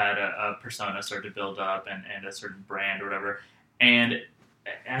 I've had a persona start to build up and a certain brand or whatever. And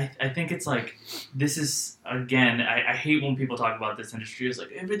I think it's like, this is, again, I hate when people talk about this industry as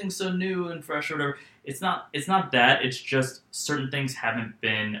like everything's so new and fresh or whatever. It's not that. It's just certain things haven't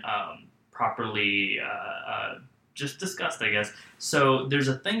been properly just discussed, I guess. So there's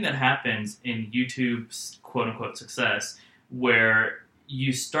a thing that happens in YouTube's quote-unquote success where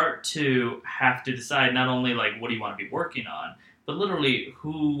you start to have to decide not only like what do you want to be working on, but literally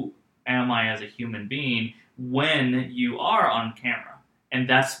who am I as a human being when you are on camera. And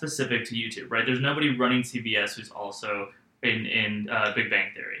that's specific to YouTube, right? There's nobody running CBS who's also in Big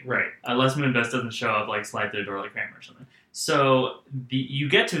Bang Theory. Right. Les Moonves doesn't show up like slide through the door like Kramer or something. So you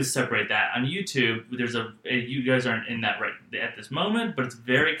get to separate that. On YouTube, you guys aren't in that right at this moment, but it's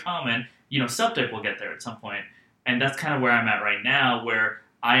very common. Septic will get there at some point. And that's kind of where I'm at right now, where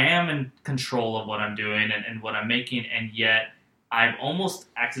I am in control of what I'm doing and what I'm making, and yet I've almost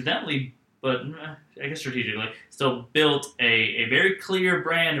accidentally, but I guess strategically, still built a very clear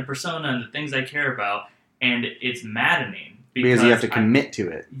brand and persona and the things I care about, and it's maddening. Because you have to commit to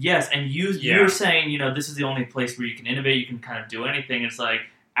it. Yes, and you're saying, this is the only place where you can innovate, you can kind of do anything. It's like,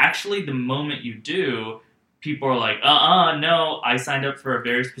 actually, the moment you do, people are like, no, I signed up for a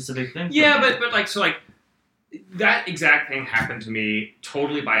very specific thing. Yeah, but that exact thing happened to me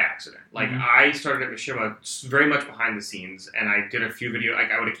totally by accident. I started at Machinima very much behind the scenes, and I did a few videos.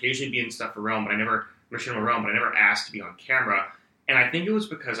 I would occasionally be in stuff for Realm, Machinima Realm, but I never asked to be on camera. And I think it was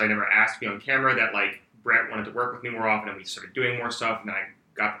because I never asked to be on camera that Brett wanted to work with me more often, and we started doing more stuff. And then I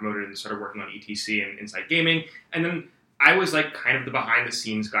got promoted and started working on ETC and Inside Gaming. And then I was kind of the behind the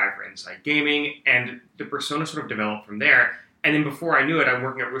scenes guy for Inside Gaming, and the persona sort of developed from there. And then before I knew it, I'm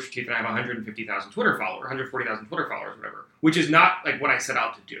working at Rooster Teeth and I have 150,000 Twitter followers, 140,000 Twitter followers, whatever, which is not what I set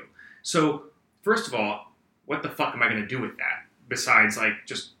out to do. So, first of all, what the fuck am I going to do with that? Besides,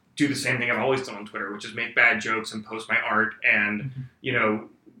 just do the same thing I've always done on Twitter, which is make bad jokes and post my art and,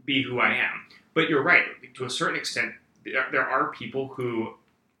 be who I am. But you're right. To a certain extent, there are people who,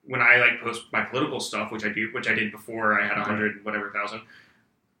 when I post my political stuff, which I did before I had 100 whatever thousand, a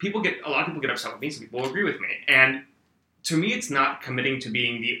lot of people get upset with me. Some people agree with me. And to me, it's not committing to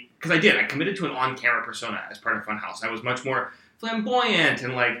being because I committed to an on-camera persona as part of Funhouse. I was much more flamboyant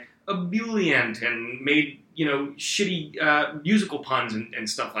and ebullient and made, shitty musical puns and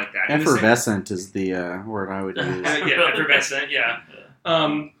stuff like that. And Effervescent is the word I would use. Yeah, effervescent. Yeah.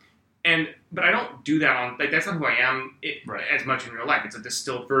 But I don't do that on that's not who I am as much in real life. It's a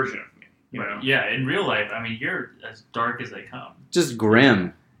distilled version of me. You know? Yeah, in real life, I mean, you're as dark as they come. Just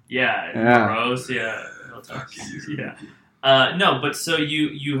grim. Yeah, morose. Yeah, yeah. No, but so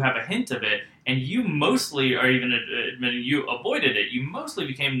you have a hint of it, and you mostly are even admitting you avoided it. You mostly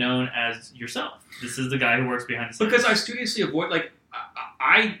became known as yourself. This is the guy who works behind the scenes. Because I studiously avoid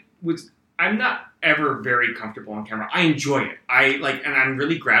I'm not ever very comfortable on camera. I enjoy it. And I'm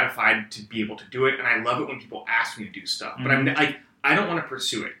really gratified to be able to do it, and I love it when people ask me to do stuff. Mm-hmm. But I don't want to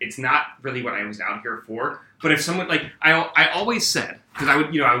pursue it. It's not really what I was out here for. But if someone I always said, because I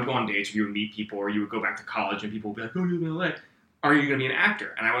would go on dates, you would meet people, or you would go back to college, and people would be like, "Oh, you're in LA. Are you going to be an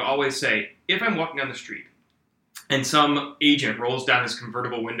actor?" And I would always say, if I'm walking down the street, and some agent rolls down his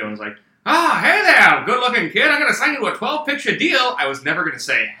convertible window and is like, hey there, good-looking kid, I'm going to sign you to a 12-picture deal. I was never going to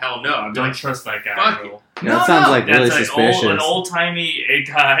say, hell no. I'm Don't trust that guy. Fuck you. That sounds like really suspicious. An old-timey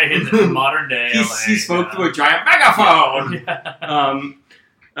guy in modern day LA. He spoke through a giant megaphone.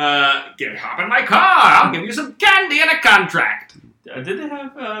 Hop in my car. I'll give you some candy and a contract. Did they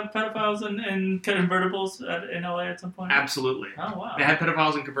have pedophiles in convertibles in LA at some point? Absolutely. Oh, wow. They had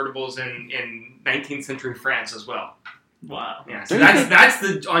pedophiles in convertibles in 19th century France as well. Wow. Yeah, so that's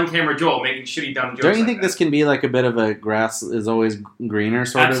the on-camera Joel making shitty, dumb jokes. Don't you think this can be like a bit of a grass is always greener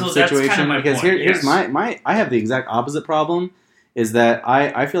sort of situation? That's kind of my because point, here's my I have the exact opposite problem, is that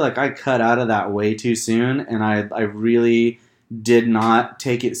I feel like I cut out of that way too soon, and I really did not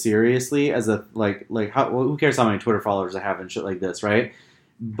take it seriously as a who cares how many Twitter followers I have and shit like this, right?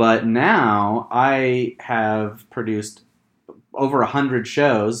 But now I have produced over 100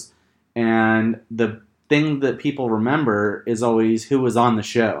 shows, and the thing that people remember is always who was on the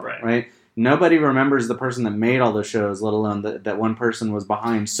show, right? Nobody remembers the person that made all the shows, let alone that one person was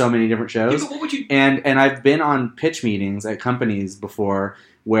behind so many different shows. Yeah, but what would you... And I've been on pitch meetings at companies before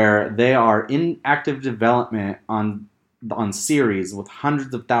where they are in active development on series with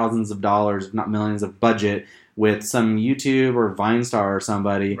hundreds of thousands of dollars, if not millions of budget, with some YouTube or Vine star or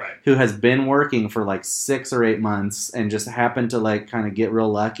somebody who has been working for like 6 or 8 months and just happened to kind of get real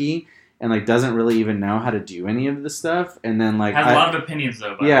lucky. And doesn't really even know how to do any of this stuff, and then has a lot of opinions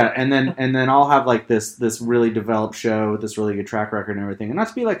though. By the way. and then I'll have this really developed show with this really good track record and everything, and not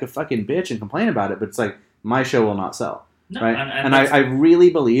to be like a fucking bitch and complain about it, but it's like my show will not sell, right? And I really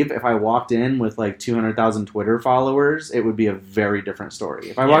believe if I walked in with 200,000 Twitter followers, it would be a very different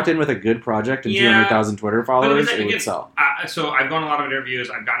story. If I walked in with a good project and 200,000 Twitter followers, it would sell. So I've gone a lot of interviews.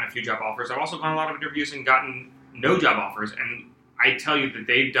 I've gotten a few job offers. I've also gone a lot of interviews and gotten no job offers, and I tell you that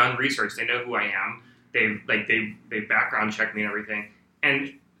they've done research. They know who I am. They've background checked me and everything.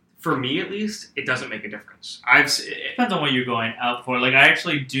 And for me, at least, it doesn't make a difference. It depends on what you're going out for. I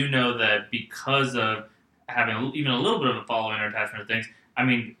actually do know that because of having even a little bit of a following or attachment to things, I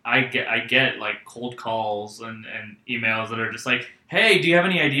mean, I get cold calls and emails that are just like, hey, do you have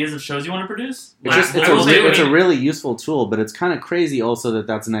any ideas of shows you want to produce? It's a really useful tool, but it's kind of crazy also that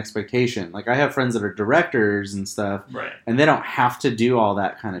that's an expectation. I have friends that are directors and stuff, and they don't have to do all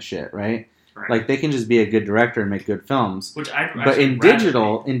that kind of shit, right? They can just be a good director and make good films. But in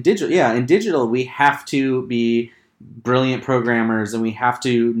digital, we have to be brilliant programmers, and we have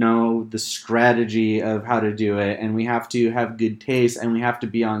to know the strategy of how to do it, and we have to have good taste, and we have to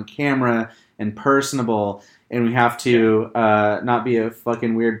be on camera and personable, and we have to not be a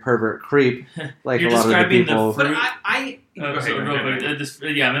fucking weird pervert creep like a lot of the people. But I'm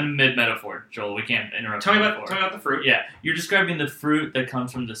in mid-metaphor, Joel. We can't interrupt. Tell me about the fruit. Yeah, you're describing the fruit that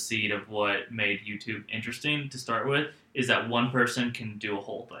comes from the seed of what made YouTube interesting to start with, is that one person can do a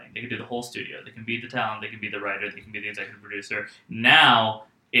whole thing. They can do the whole studio. They can be the talent. They can be the writer. They can be the executive producer. Now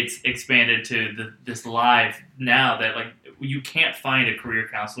it's expanded to this live now that you can't find a career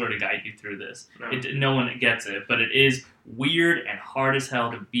counselor to guide you through this. No one gets it, but it is weird and hard as hell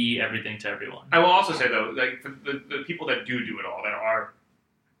to be everything to everyone. I will also say though, the people that do it all, that are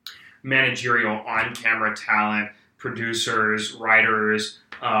managerial, on-camera talent, producers, writers,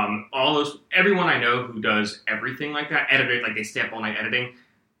 everyone I know who does everything like that, editor, they stay up all night editing,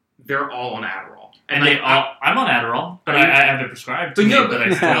 they're all on Adderall. And I'm on Adderall, but I have it prescribed to me, but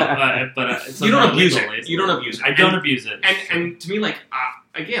I still, you don't abuse it. You don't abuse it. I don't abuse it. And to me,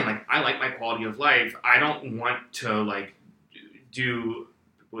 I like my quality of life. I don't want to, do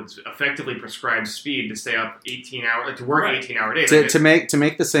what's effectively prescribed speed to stay up 18 hours, to work 18-hour days. To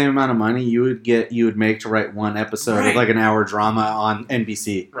make the same amount of money you would make to write one episode of an hour drama on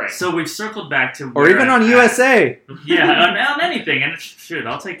NBC. Right. So we've circled back to or even on USA. Yeah, on anything, and shoot,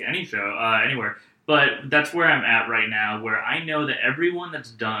 I'll take any show anywhere. But that's where I'm at right now, where I know that everyone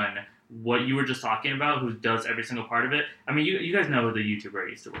that's done what you were just talking about, who does every single part of it. I mean, you guys know who the YouTuber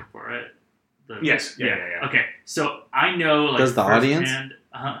I used to work for, right? Yes. Yeah. Okay, so I know like Does the audience?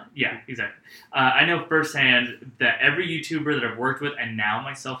 Yeah, exactly. I know firsthand that every YouTuber that I've worked with, and now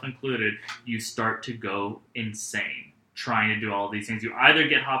myself included, you start to go insane trying to do all these things. You either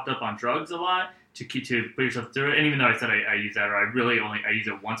get hopped up on drugs a lot to put yourself through it, and even though I said I use that, or I use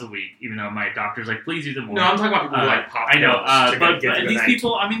it once a week, even though my doctor's like, please use it more. No, I'm talking about people who like pop. I know, but these night.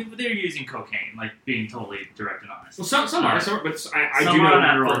 people, I mean, they're using cocaine, like being totally direct and honest. Well, some are, but I some do know are on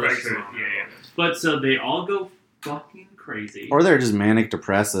Adderall, that's like, true. Yeah. But so they all go fucking crazy. Or they're just manic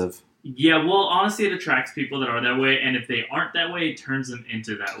depressive. Yeah, well, honestly, it attracts people that are that way, and if they aren't that way, it turns them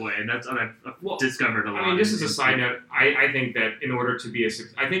into that way, and that's what I've discovered a lot. I mean, just as a side note, I think that in order to be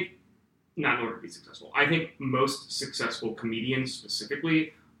not in order to be successful, I think most successful comedians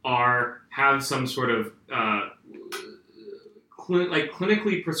specifically have some sort of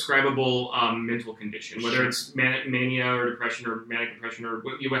clinically prescribable mental condition, whether it's mania or depression or manic depression or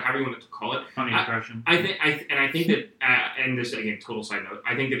however you want to call it. Funny depression. I think that, and this again, total side note,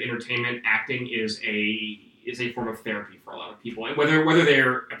 I think that entertainment, acting is a form of therapy for a lot of people, and whether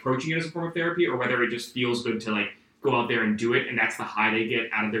they're approaching it as a form of therapy or whether it just feels good to like go out there and do it, and that's the high they get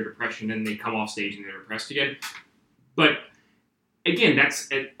out of their depression, and they come off stage and they're depressed again. But again,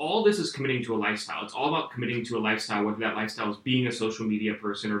 all this is committing to a lifestyle. It's all about committing to a lifestyle, whether that lifestyle is being a social media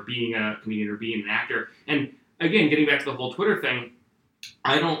person or being a comedian or being an actor. And again, getting back to the whole Twitter thing,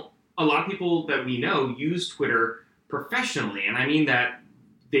 a lot of people that we know use Twitter professionally, and I mean that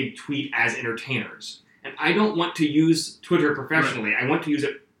they tweet as entertainers. And I don't want to use Twitter professionally. Right. I want to use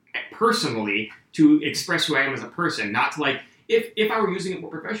it personally to express who I am as a person, not to like, if I were using it more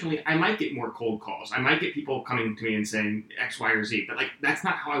professionally, I might get more cold calls. I might get people coming to me and saying X, Y, or Z. But like, that's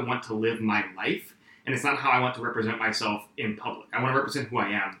not how I want to live my life, and it's not how I want to represent myself in public. I want to represent who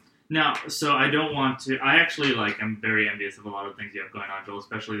I am. Now, so I don't want to. I actually I'm very envious of a lot of things you have going on, Joel.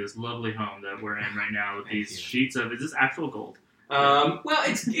 Especially this lovely home that we're in right now with these sheets of. Is this actual gold? Well,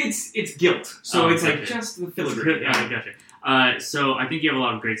 it's gilt, so it's like just the filigree. Gotcha. So I think you have a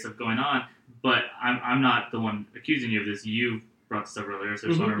lot of great stuff going on. But I'm not the one accusing you of this. You brought this up earlier, so I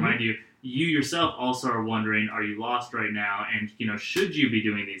just want to remind you. You yourself also are wondering, are you lost right now? And should you be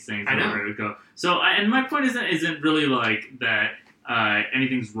doing these things? I know. Where it would go. So, and my point isn't really like that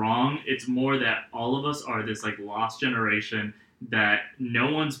anything's wrong. It's more that all of us are this like lost generation that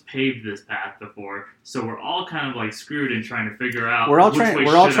no one's paved this path before. So we're all kind of like screwed in trying to figure out. We're all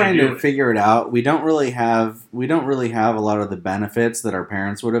trying to figure it out. We don't really have a lot of the benefits that our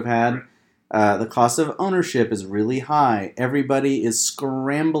parents would have had. Right. The cost of ownership is really high. Everybody is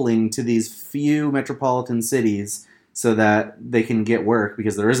scrambling to these few metropolitan cities so that they can get work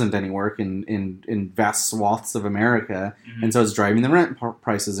because there isn't any work in vast swaths of America. Mm-hmm. And so it's driving the rent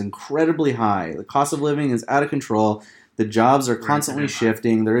prices incredibly high. The cost of living is out of control. The jobs are constantly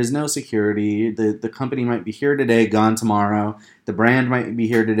shifting. There is no security. The company might be here today, gone tomorrow. The brand might be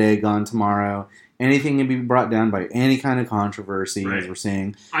here today, gone tomorrow. Anything can be brought down by any kind of controversy, as we're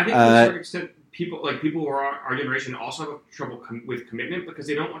seeing. I think to a certain extent, people who are our generation also have trouble with commitment because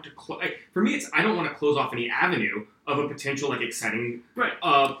they don't want to. For me, I don't want to close off any avenue of a potential exciting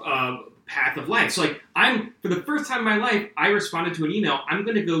path of life. So for the first time in my life, I responded to an email. I'm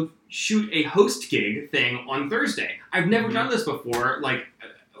going to go shoot a host gig thing on Thursday. I've never done this before.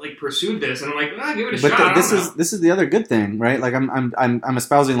 Pursued this, and I'm like, give it a shot. But this is the other good thing, right? Like I'm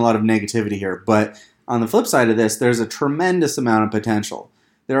espousing a lot of negativity here, but on the flip side of this, there's a tremendous amount of potential.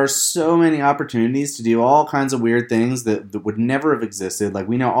 There are so many opportunities to do all kinds of weird things that would never have existed. Like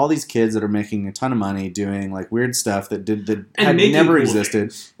we know all these kids that are making a ton of money doing like weird stuff that had never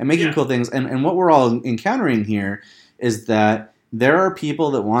existed and making cool things. And what we're all encountering here is that there are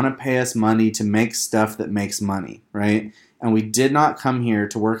people that want to pay us money to make stuff that makes money, right? And we did not come here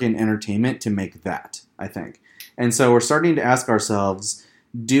to work in entertainment to make that, I think. And so we're starting to ask ourselves,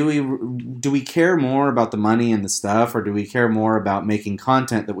 do we care more about the money and the stuff, or do we care more about making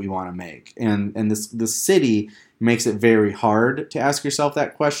content that we want to make? And this city makes it very hard to ask yourself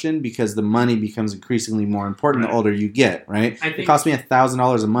that question because the money becomes increasingly more important the older you get, right? It costs me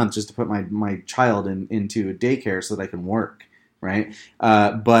 $1,000 a month just to put my child into a daycare so that I can work, right?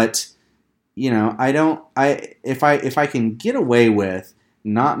 But if I can get away with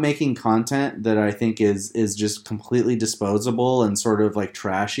not making content that I think is just completely disposable and sort of like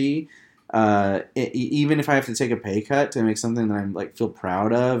trashy, even if I have to take a pay cut to make something that I'm feel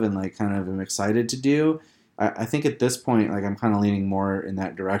proud of and kind of am excited to do, I think at this point I'm kind of leaning more in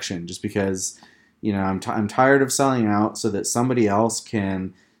that direction just because I'm tired of selling out so that somebody else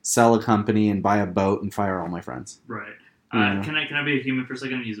can sell a company and buy a boat and fire all my friends. Right. Yeah. Can I be a human for a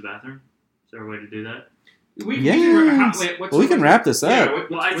second and use the bathroom? Is there a way to do that? We can wrap this up. Yeah,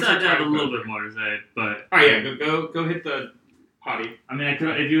 Well, I said I have a little bit more to say, but all right, yeah, go hit the potty. I mean, I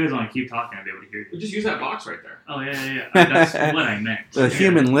could if you guys want to keep talking, I'd be able to hear you. Just use that box right there. Oh yeah. That's what I meant. The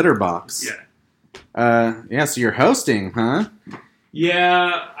human litter box. Yeah. So you're hosting, huh?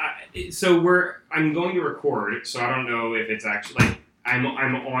 Yeah. So I'm going to record, so I don't know if it's actually like I'm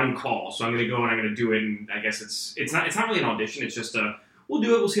on call, so I'm going to go and I'm going to do it, and I guess it's not really an audition. It's just we'll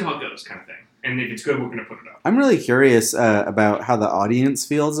do it, we'll see how it goes, kind of thing. And if it's good, we're going to put it up. I'm really curious about how the audience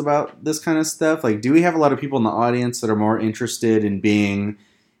feels about this kind of stuff. Like, do we have a lot of people in the audience that are more interested in being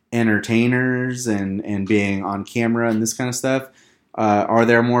entertainers and being on camera and this kind of stuff? Are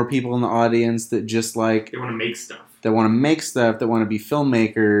there more people in the audience that just like... They want to make stuff. That want to make stuff, that want to be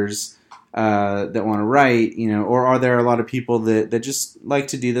filmmakers, that want to write, or are there a lot of people that just like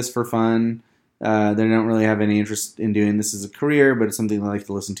to do this for fun? They don't really have any interest in doing this as a career, but it's something they like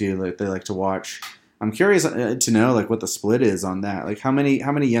to listen to, like they like to watch. I'm curious to know like what the split is on that. Like how many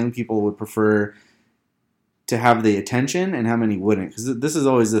young people would prefer to have the attention and how many wouldn't? Because this is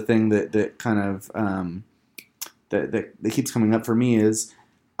always the thing that kind of that keeps coming up for me is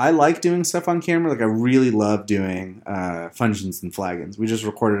I like doing stuff on camera. Like I really love doing Fungions and Flagons. We just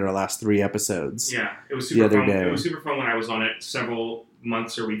recorded our last 3 episodes. Yeah, it was super the other fun. day. It was super fun when I was on it several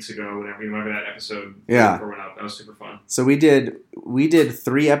months or weeks ago. Whenever that episode went up, that was super fun. So we did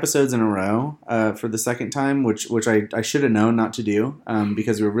 3 episodes in a row for the second time, which I should have known not to do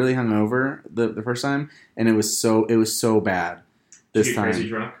because we were really hungover the first time, and it was so bad this time. Crazy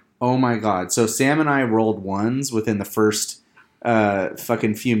drunk? Oh my god! So Sam and I rolled ones within the first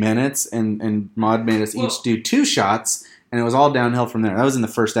fucking few minutes, and Maud made us each do 2 shots, and it was all downhill from there. That was in the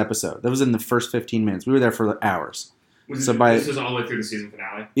first episode. That was in the first 15 minutes. We were there for hours. This was all the way through the season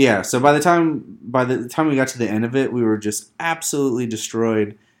finale? Yeah, so by the time we got to the end of it, we were just absolutely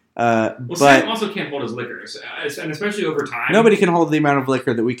destroyed. But Sam also can't hold his liquor, and especially over time. Nobody can hold the amount of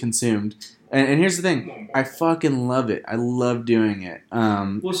liquor that we consumed. And here's the thing, I fucking love it. I love doing it.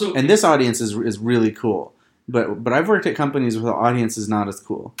 And this audience is really cool. But I've worked at companies where the audience is not as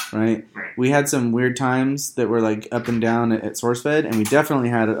cool, right? We had some weird times that were like up and down at SourceFed, and we definitely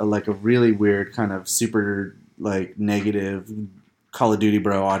had a really weird kind of super like negative Call of Duty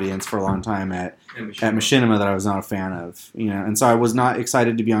bro audience for a long time at Machinima that I was not a fan of, and so I was not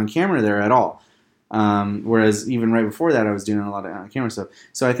excited to be on camera there at all. Whereas even right before that, I was doing a lot of on-camera stuff.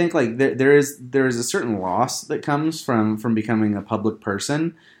 So I think like there is a certain loss that comes from becoming a public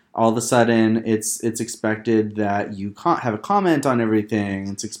person. All of a sudden, it's expected that you have a comment on everything.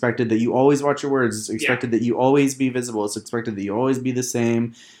 It's expected that you always watch your words. It's expected that you always be visible. It's expected that you always be the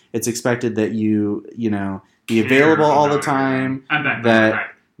same. It's expected that you be available all the time. I'm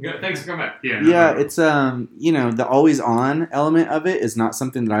back. Thanks for coming back. Yeah, it's the always on element of it is not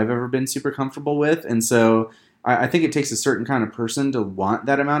something that I've ever been super comfortable with, and so I think it takes a certain kind of person to want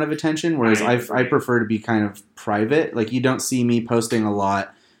that amount of attention. Whereas I prefer to be kind of private. Like you don't see me posting a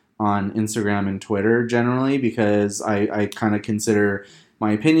lot on Instagram and Twitter generally because I kind of consider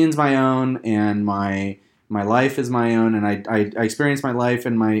my opinions my own and my life is my own, and I experience my life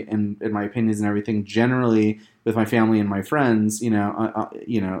and my opinions and everything generally with my family and my friends,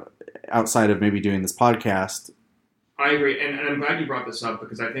 outside of maybe doing this podcast. I agree, and I'm glad you brought this up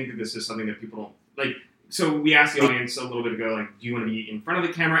because I think that this is something that people don't like. So we asked the audience a little bit ago, like, do you want to be in front of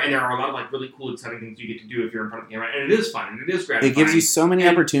the camera? And there are a lot of like really cool, exciting things you get to do if you're in front of the camera, and it is fun and it is gratifying. It gives you so many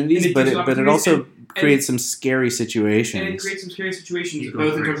opportunities, but it also creates some scary situations. And it creates some scary situations,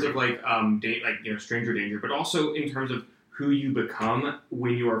 both in terms of like stranger danger, but also in terms of who you become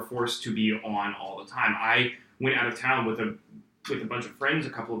when you are forced to be on all the time. I went out of town with a bunch of friends a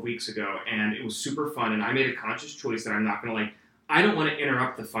couple of weeks ago, and it was super fun. And I made a conscious choice that I'm not going to I don't want to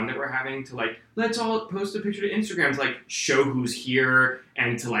interrupt the fun that we're having to let's all post a picture to Instagram to show who's here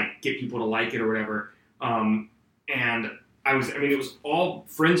and to get people to like it or whatever. And it was all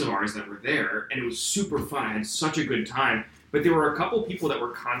friends of ours that were there, and it was super fun. I had such a good time. But there were a couple people that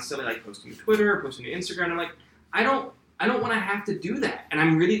were constantly posting to Twitter, posting to Instagram. And I'm like, I don't want to have to do that. And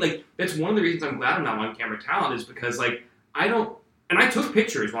I'm really that's one of the reasons I'm glad I'm not on camera talent is because I don't. And I took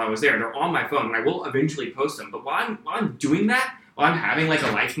pictures while I was there. They're on my phone, and I will eventually post them. But while I'm doing that, while I'm having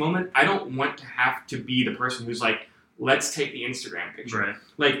a life moment, I don't want to have to be the person who's let's take the Instagram picture.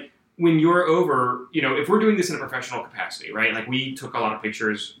 Right. When you're over, if we're doing this in a professional capacity, right? We took a lot of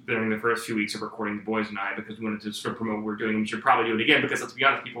pictures during the first few weeks of recording The Boys and I because we wanted to sort of promote what we're doing. We should probably do it again because let's be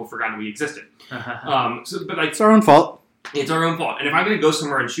honest, people have forgotten we existed. It's our own fault. It's our own fault. And if I'm going to go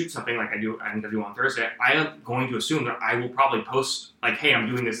somewhere and shoot something like I'm going to do on Thursday, I am going to assume that I will probably post, like, hey, I'm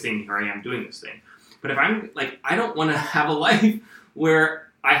doing this thing, here I am doing this thing. But if I'm, like, I don't want to have a life where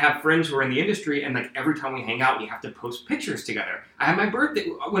I have friends who are in the industry and, like, every time we hang out, we have to post pictures together. I had my birthday,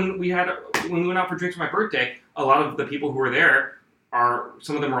 when we went out for drinks for my birthday, a lot of the people who were there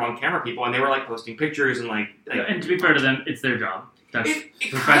some of them are on camera people, and they were, like, posting pictures and, like and to be fair to them, it's their job. That's it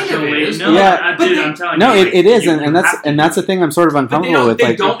professional kind of way. is. No, Yeah. dude, I'm telling No, you. it is, you and that's the thing I'm sort of But uncomfortable with.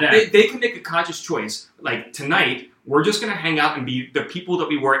 they can make a conscious choice. Like, tonight, we're just going to hang out and be the people that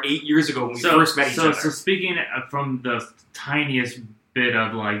we were 8 years ago when we first met each other. So speaking from the tiniest bit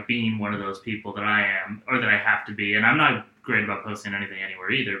of, like, being one of those people that I am, or that I have to be, and I'm not great about posting anything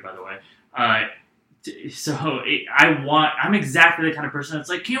anywhere either, by the way. I'm exactly the kind of person that's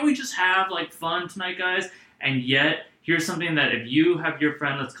like, can't we just have, like, fun tonight, guys? And yet, here's something that if you have your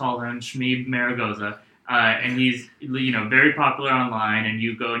friend, let's call him Shmi Marigoza, and he's, you know, very popular online, and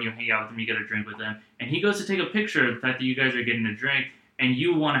you go and you hang out with him, you get a drink with him, and he goes to take a picture of the fact that you guys are getting a drink, and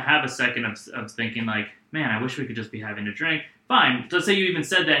you want to have a second of thinking, like, man, I wish we could just be having a drink. Fine. Let's say you even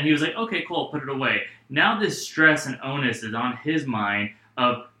said that, and he was like, okay, cool, put it away. Now this stress and onus is on his mind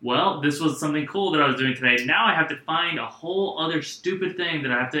of, well, this was something cool that I was doing today. Now I have to find a whole other stupid thing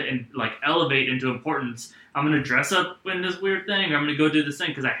that I have to, like, elevate into importance. I'm going to dress up in this weird thing, or I'm going to go do this thing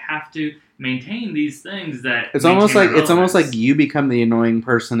because I have to maintain these things that it's almost like you become the annoying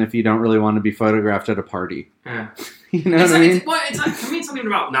person if you don't really want to be photographed at a party. Yeah. You know what I mean? It's not, for me, it's something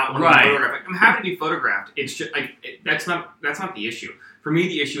about not wanting to be photographed. Like, I'm happy to be photographed. It's just like that's not the issue. For me,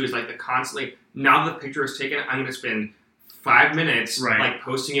 the issue is, like, the constantly, now the picture is taken, I'm going to spend 5 minutes, like,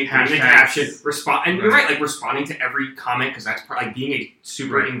 posting it, having a caption, and you're right, like, responding to every comment, because that's like being a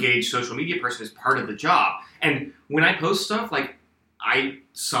super engaged social media person is part of the job. And when I post stuff, like, I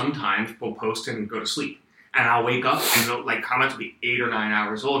sometimes will post and go to sleep, and I'll wake up and like comments will be 8 or 9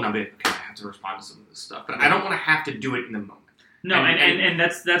 hours old, and I'll be like, okay, I have to respond to some of this stuff, but I don't want to have to do it in the moment. No, and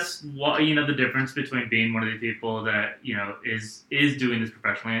that's what, you know, the difference between being one of the people that, you know, is doing this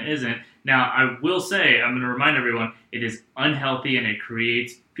professionally and isn't. Now, I will say, I'm going to remind everyone, it is unhealthy and it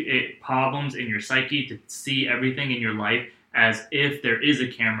creates problems in your psyche to see everything in your life as if there is a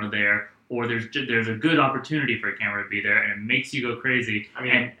camera there, or there's a good opportunity for a camera to be there, and it makes you go crazy. I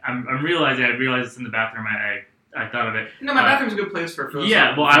mean, and I realized this in the bathroom. I thought of it. No, my bathroom's a good place for philosophy.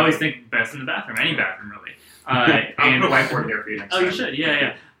 Yeah, well, I always think best in the bathroom, any bathroom, really. I'll put a whiteboard there for you next time. Oh, you should,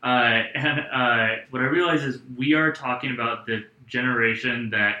 yeah. What I realize is we are talking about the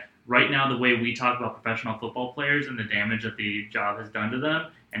generation that right now, the way we talk about professional football players and the damage that the job has done to them,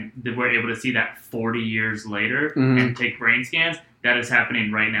 and that we're able to see that 40 years later and take brain scans, that is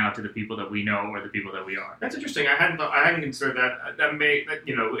happening right now to the people that we know or the people that we are. That's interesting. I hadn't considered that. That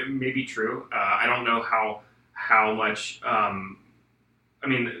it may be true. I don't know how much. I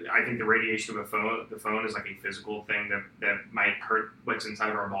mean, I think the radiation of the phone is like a physical thing that might hurt what's inside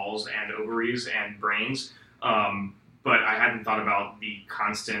of our balls and ovaries and brains. But I hadn't thought about the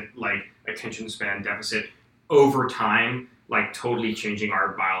constant, like, attention span deficit over time, like, totally changing our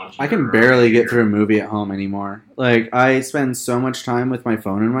biology. I can barely get through a movie at home anymore. Like, I spend so much time with my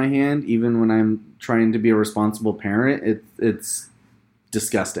phone in my hand, even when I'm trying to be a responsible parent. It's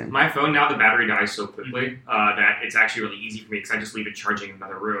disgusting. My phone, now the battery dies so quickly that it's actually really easy for me because I just leave it charging in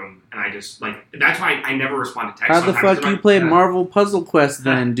another room, and I just, like, that's why I never respond to text. How the fuck you play Marvel Puzzle Quest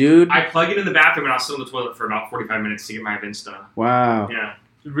then, dude? I plug it in the bathroom and I'll sit on the toilet for about 45 minutes to get my Insta. Wow. Yeah.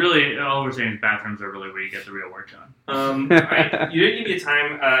 Really, all we're saying is bathrooms are really where you get the real work done. Right. You didn't give me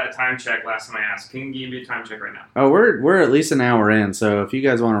a time check last time I asked. Can you give me a time check right now? Oh, we're at least an hour in, so if you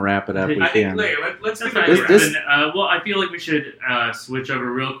guys want to wrap it up, we can. Let's well, I feel like we should switch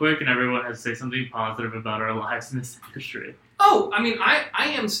over real quick, and everyone has to say something positive about our lives in this industry. Oh, I mean,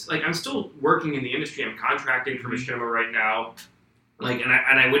 I'm still working in the industry. I'm contracting for Machinima right now, like, and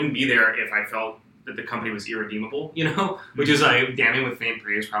I wouldn't be there if I felt that the company was irredeemable, you know, which is like damning with faint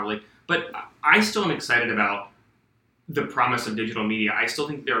praise probably. But I still am excited about the promise of digital media. I still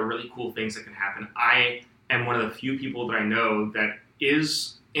think there are really cool things that can happen. I am one of the few people that I know that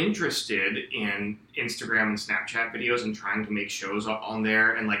is interested in Instagram and Snapchat videos and trying to make shows on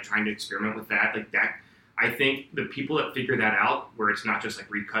there and, like, trying to experiment with that. Like, that, I think the people that figure that out, where it's not just like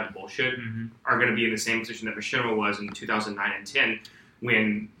recut bullshit, are going to be in the same position that Machinima was in 2009 and 10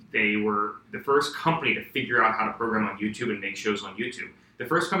 when they were the first company to figure out how to program on YouTube and make shows on YouTube. The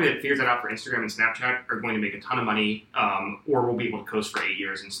first company that figures that out for Instagram and Snapchat are going to make a ton of money, or will be able to coast for 8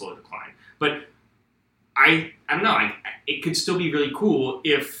 years and slow decline. But I don't know. It could still be really cool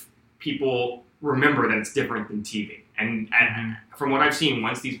if people remember that it's different than TV. And from what I've seen,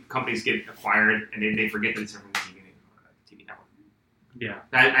 once these companies get acquired and they forget that it's different than TV, Yeah.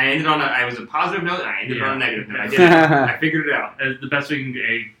 I ended on I was a positive note, and I ended on a negative note. I did it. I figured it out. It's the best we can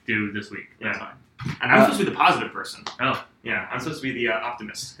do this week. That's fine. And I'm supposed to be the positive person. Oh. Yeah, I'm supposed to be the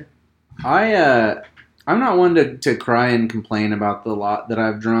optimist. I'm not one to cry and complain about the lot that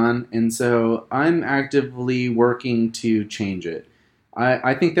I've drawn, and so I'm actively working to change it.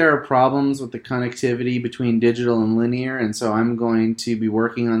 I think there are problems with the connectivity between digital and linear, and so I'm going to be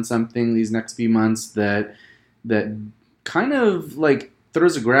working on something these next few months that kind of like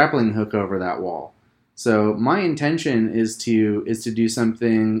throws a grappling hook over that wall. So my intention is to do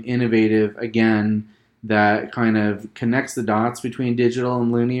something innovative again that kind of connects the dots between digital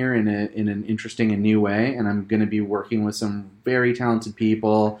and linear in an interesting and new way. And I'm going to be working with some very talented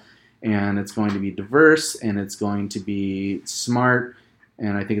people, and it's going to be diverse, and it's going to be smart,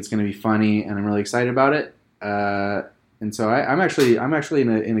 and I think it's going to be funny, and I'm really excited about it. And so I'm actually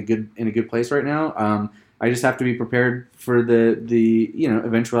in a good place right now. I just have to be prepared for the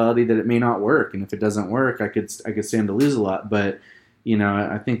eventuality that it may not work, and if it doesn't work, I could stand to lose a lot, but.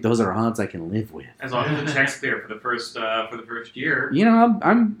 I think those are odds I can live with. As long as the check's clear for the first year.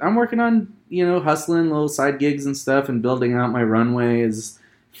 I'm working on hustling little side gigs and stuff and building out my runway as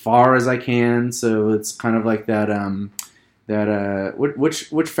far as I can. So it's kind of like that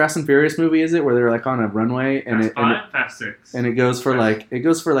which Fast and Furious movie is it where they're like on a runway and Fast 6 and it goes for like a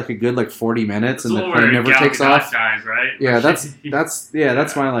good 40 minutes and the plane plane never takes off. Dies, right? Yeah,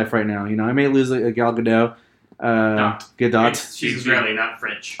 that's my life right now. I may lose a Gal Gadot. Gadot. She's Israeli, not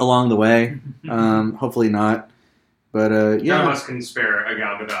French. Along the way, hopefully not. But None of us can spare a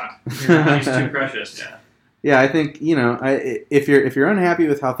Gal Gadot. She's too precious. Yeah, I think if you're unhappy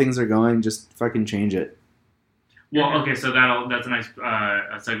with how things are going, just fucking change it. Well, okay, so that's a nice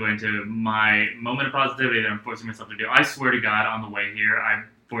segue into my moment of positivity that I'm forcing myself to do. I swear to God, on the way here, I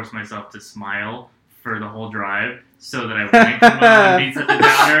forced myself to smile for the whole drive so that I wouldn't be such a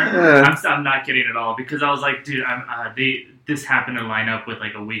downer. I'm not kidding at all, because I was like, dude, this happened to line up with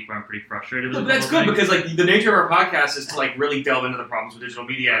like a week where I'm pretty frustrated with that's good, because like the nature of our podcast is to like really delve into the problems with digital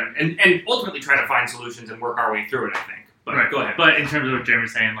media and ultimately try to find solutions and work our way through it, I think. But right. Go ahead. But in terms of what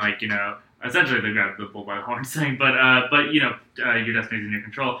Jeremy's saying, like, essentially they grabbed the bull by the horns thing, but your destiny's in your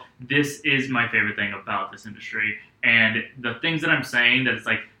control. This is my favorite thing about this industry, and the things that I'm saying, that it's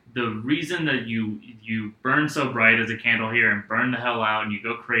like, the reason that you burn so bright as a candle here and burn the hell out and you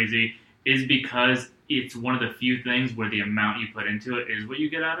go crazy is because it's one of the few things where the amount you put into it is what you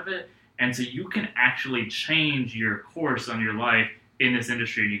get out of it. And so you can actually change your course on your life in this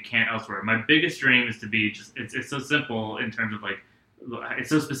industry and you can't elsewhere. My biggest dream is to be it's so simple in terms of like, it's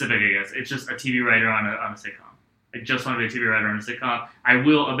so specific, I guess. It's just a TV writer on a sitcom. I just want to be a TV writer on a sitcom. I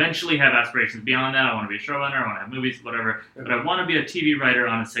will eventually have aspirations beyond that. I want to be a showrunner. I want to have movies, whatever. But I want to be a TV writer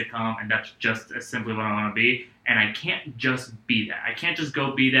on a sitcom, and that's just as simply what I want to be. And I can't just be that. I can't just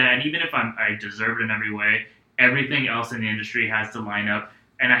go be that. And even if I deserve it in every way, everything else in the industry has to line up.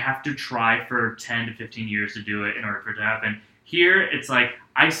 And I have to try for 10 to 15 years to do it in order for it to happen. Here, it's like,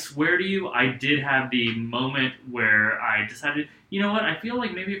 I swear to you, I did have the moment where I decided, you know what, I feel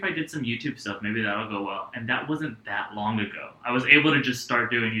like maybe if I did some YouTube stuff, maybe that'll go well. And that wasn't that long ago. I was able to just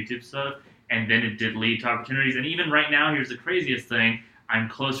start doing YouTube stuff, and then it did lead to opportunities. And even right now, here's the craziest thing, I'm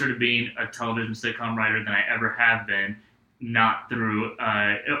closer to being a television sitcom writer than I ever have been, not through,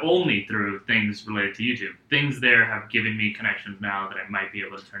 only through things related to YouTube. Things there have given me connections now that I might be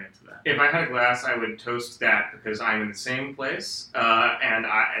able to turn into that. If I had a glass, I would toast that, because I'm in the same place, and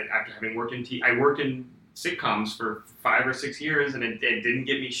after having worked I worked in sitcoms for 5 or 6 years, and it didn't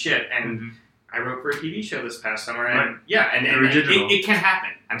give me shit, and I wrote for a TV show this past summer, and it can happen.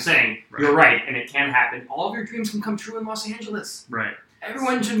 I'm saying, you're right, and it can happen. All of your dreams can come true in Los Angeles. Right.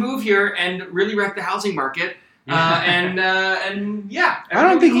 Everyone should move here and really wreck the housing market. I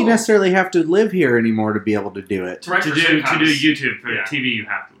don't think you necessarily have to live here anymore to be able to do it. To do YouTube for TV, you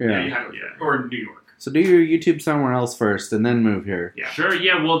have to. Yeah, you have to. Or New York. So do your YouTube somewhere else first, and then move here. Yeah. Sure.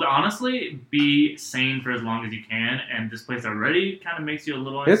 Yeah. Well, honestly, be sane for as long as you can, and this place already kind of makes you a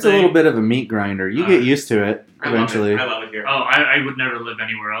little. It's a little bit of a meat grinder. You get used to it eventually. I love it here. Oh, I would never live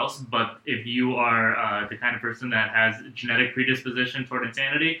anywhere else. But if you are the kind of person that has genetic predisposition toward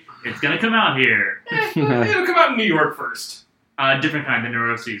insanity, it's gonna come out here. It'll come out in New York first. Different kind of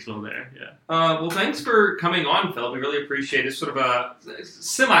neuroses will there. Yeah. Well, thanks for coming on, Philip. We really appreciate it. It's sort of a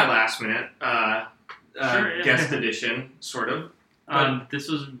semi-last minute. Guest edition, sort of. This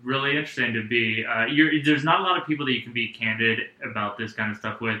was really interesting to be. There's not a lot of people that you can be candid about this kind of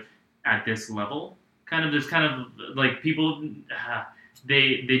stuff with at this level. There's kind of like people.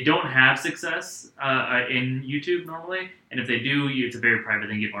 They don't have success in YouTube normally, and if they do, it's a very private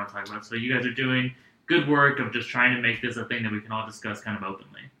thing you want to talk about. So you guys are doing good work of just trying to make this a thing that we can all discuss kind of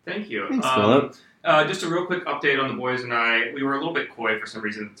openly. Thank you. Thanks, Philip. Just a real quick update on the boys and I. We were a little bit coy for some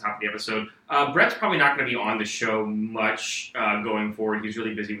reason at the top of the episode. Brett's probably not going to be on the show much going forward. He's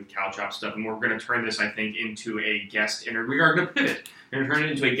really busy with CalChop stuff, and we're going to turn this, I think, into a guest interview. We are going to pivot. We're going to turn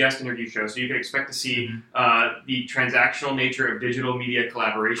it into a guest interview show, so you can expect to see the transactional nature of digital media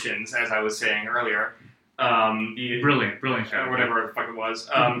collaborations, as I was saying earlier. Brilliant show. Whatever the fuck it was.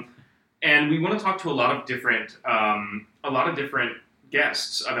 And we want to talk to a lot of different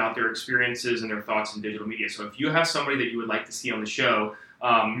guests about their experiences and their thoughts in digital media. So if you have somebody that you would like to see on the show,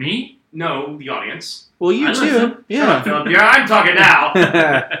 me? No, the audience. Well, you too. Listen. Yeah. Philip. Yeah, I'm talking now.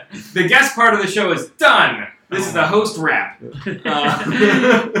 The guest part of the show is done. This is the host rap.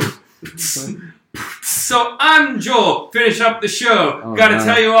 So I'm Joel. Finish up the show. Oh, Got to no.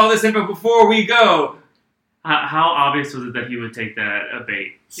 tell you all this info before we go. How obvious was it that he would take that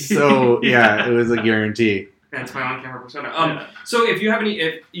bait? So yeah, it was a guarantee. That's my on-camera persona. So if you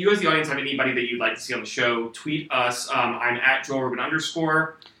as the audience have anybody that you'd like to see on the show, tweet us. I'm at Joel Rubin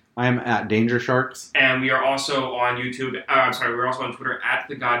 _. I'm at Danger Sharks. And we are also on YouTube. We're also on Twitter at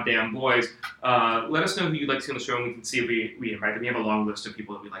The Goddamn Boys. Let us know who you'd like to see on the show, and we can see if we invite them. We have a long list of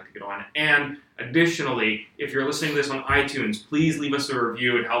people that we'd like to get on. And additionally, if you're listening to this on iTunes, please leave us a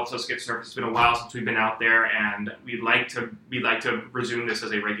review. It helps us get surfaced. It's been a while since we've been out there, and we'd like to resume this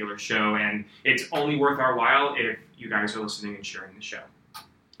as a regular show. And it's only worth our while if you guys are listening and sharing the show.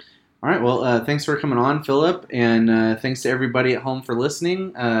 All right. Well, thanks for coming on, Philip, and thanks to everybody at home for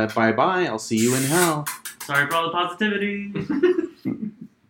listening. Bye-bye. I'll see you in hell. Sorry for all the positivity.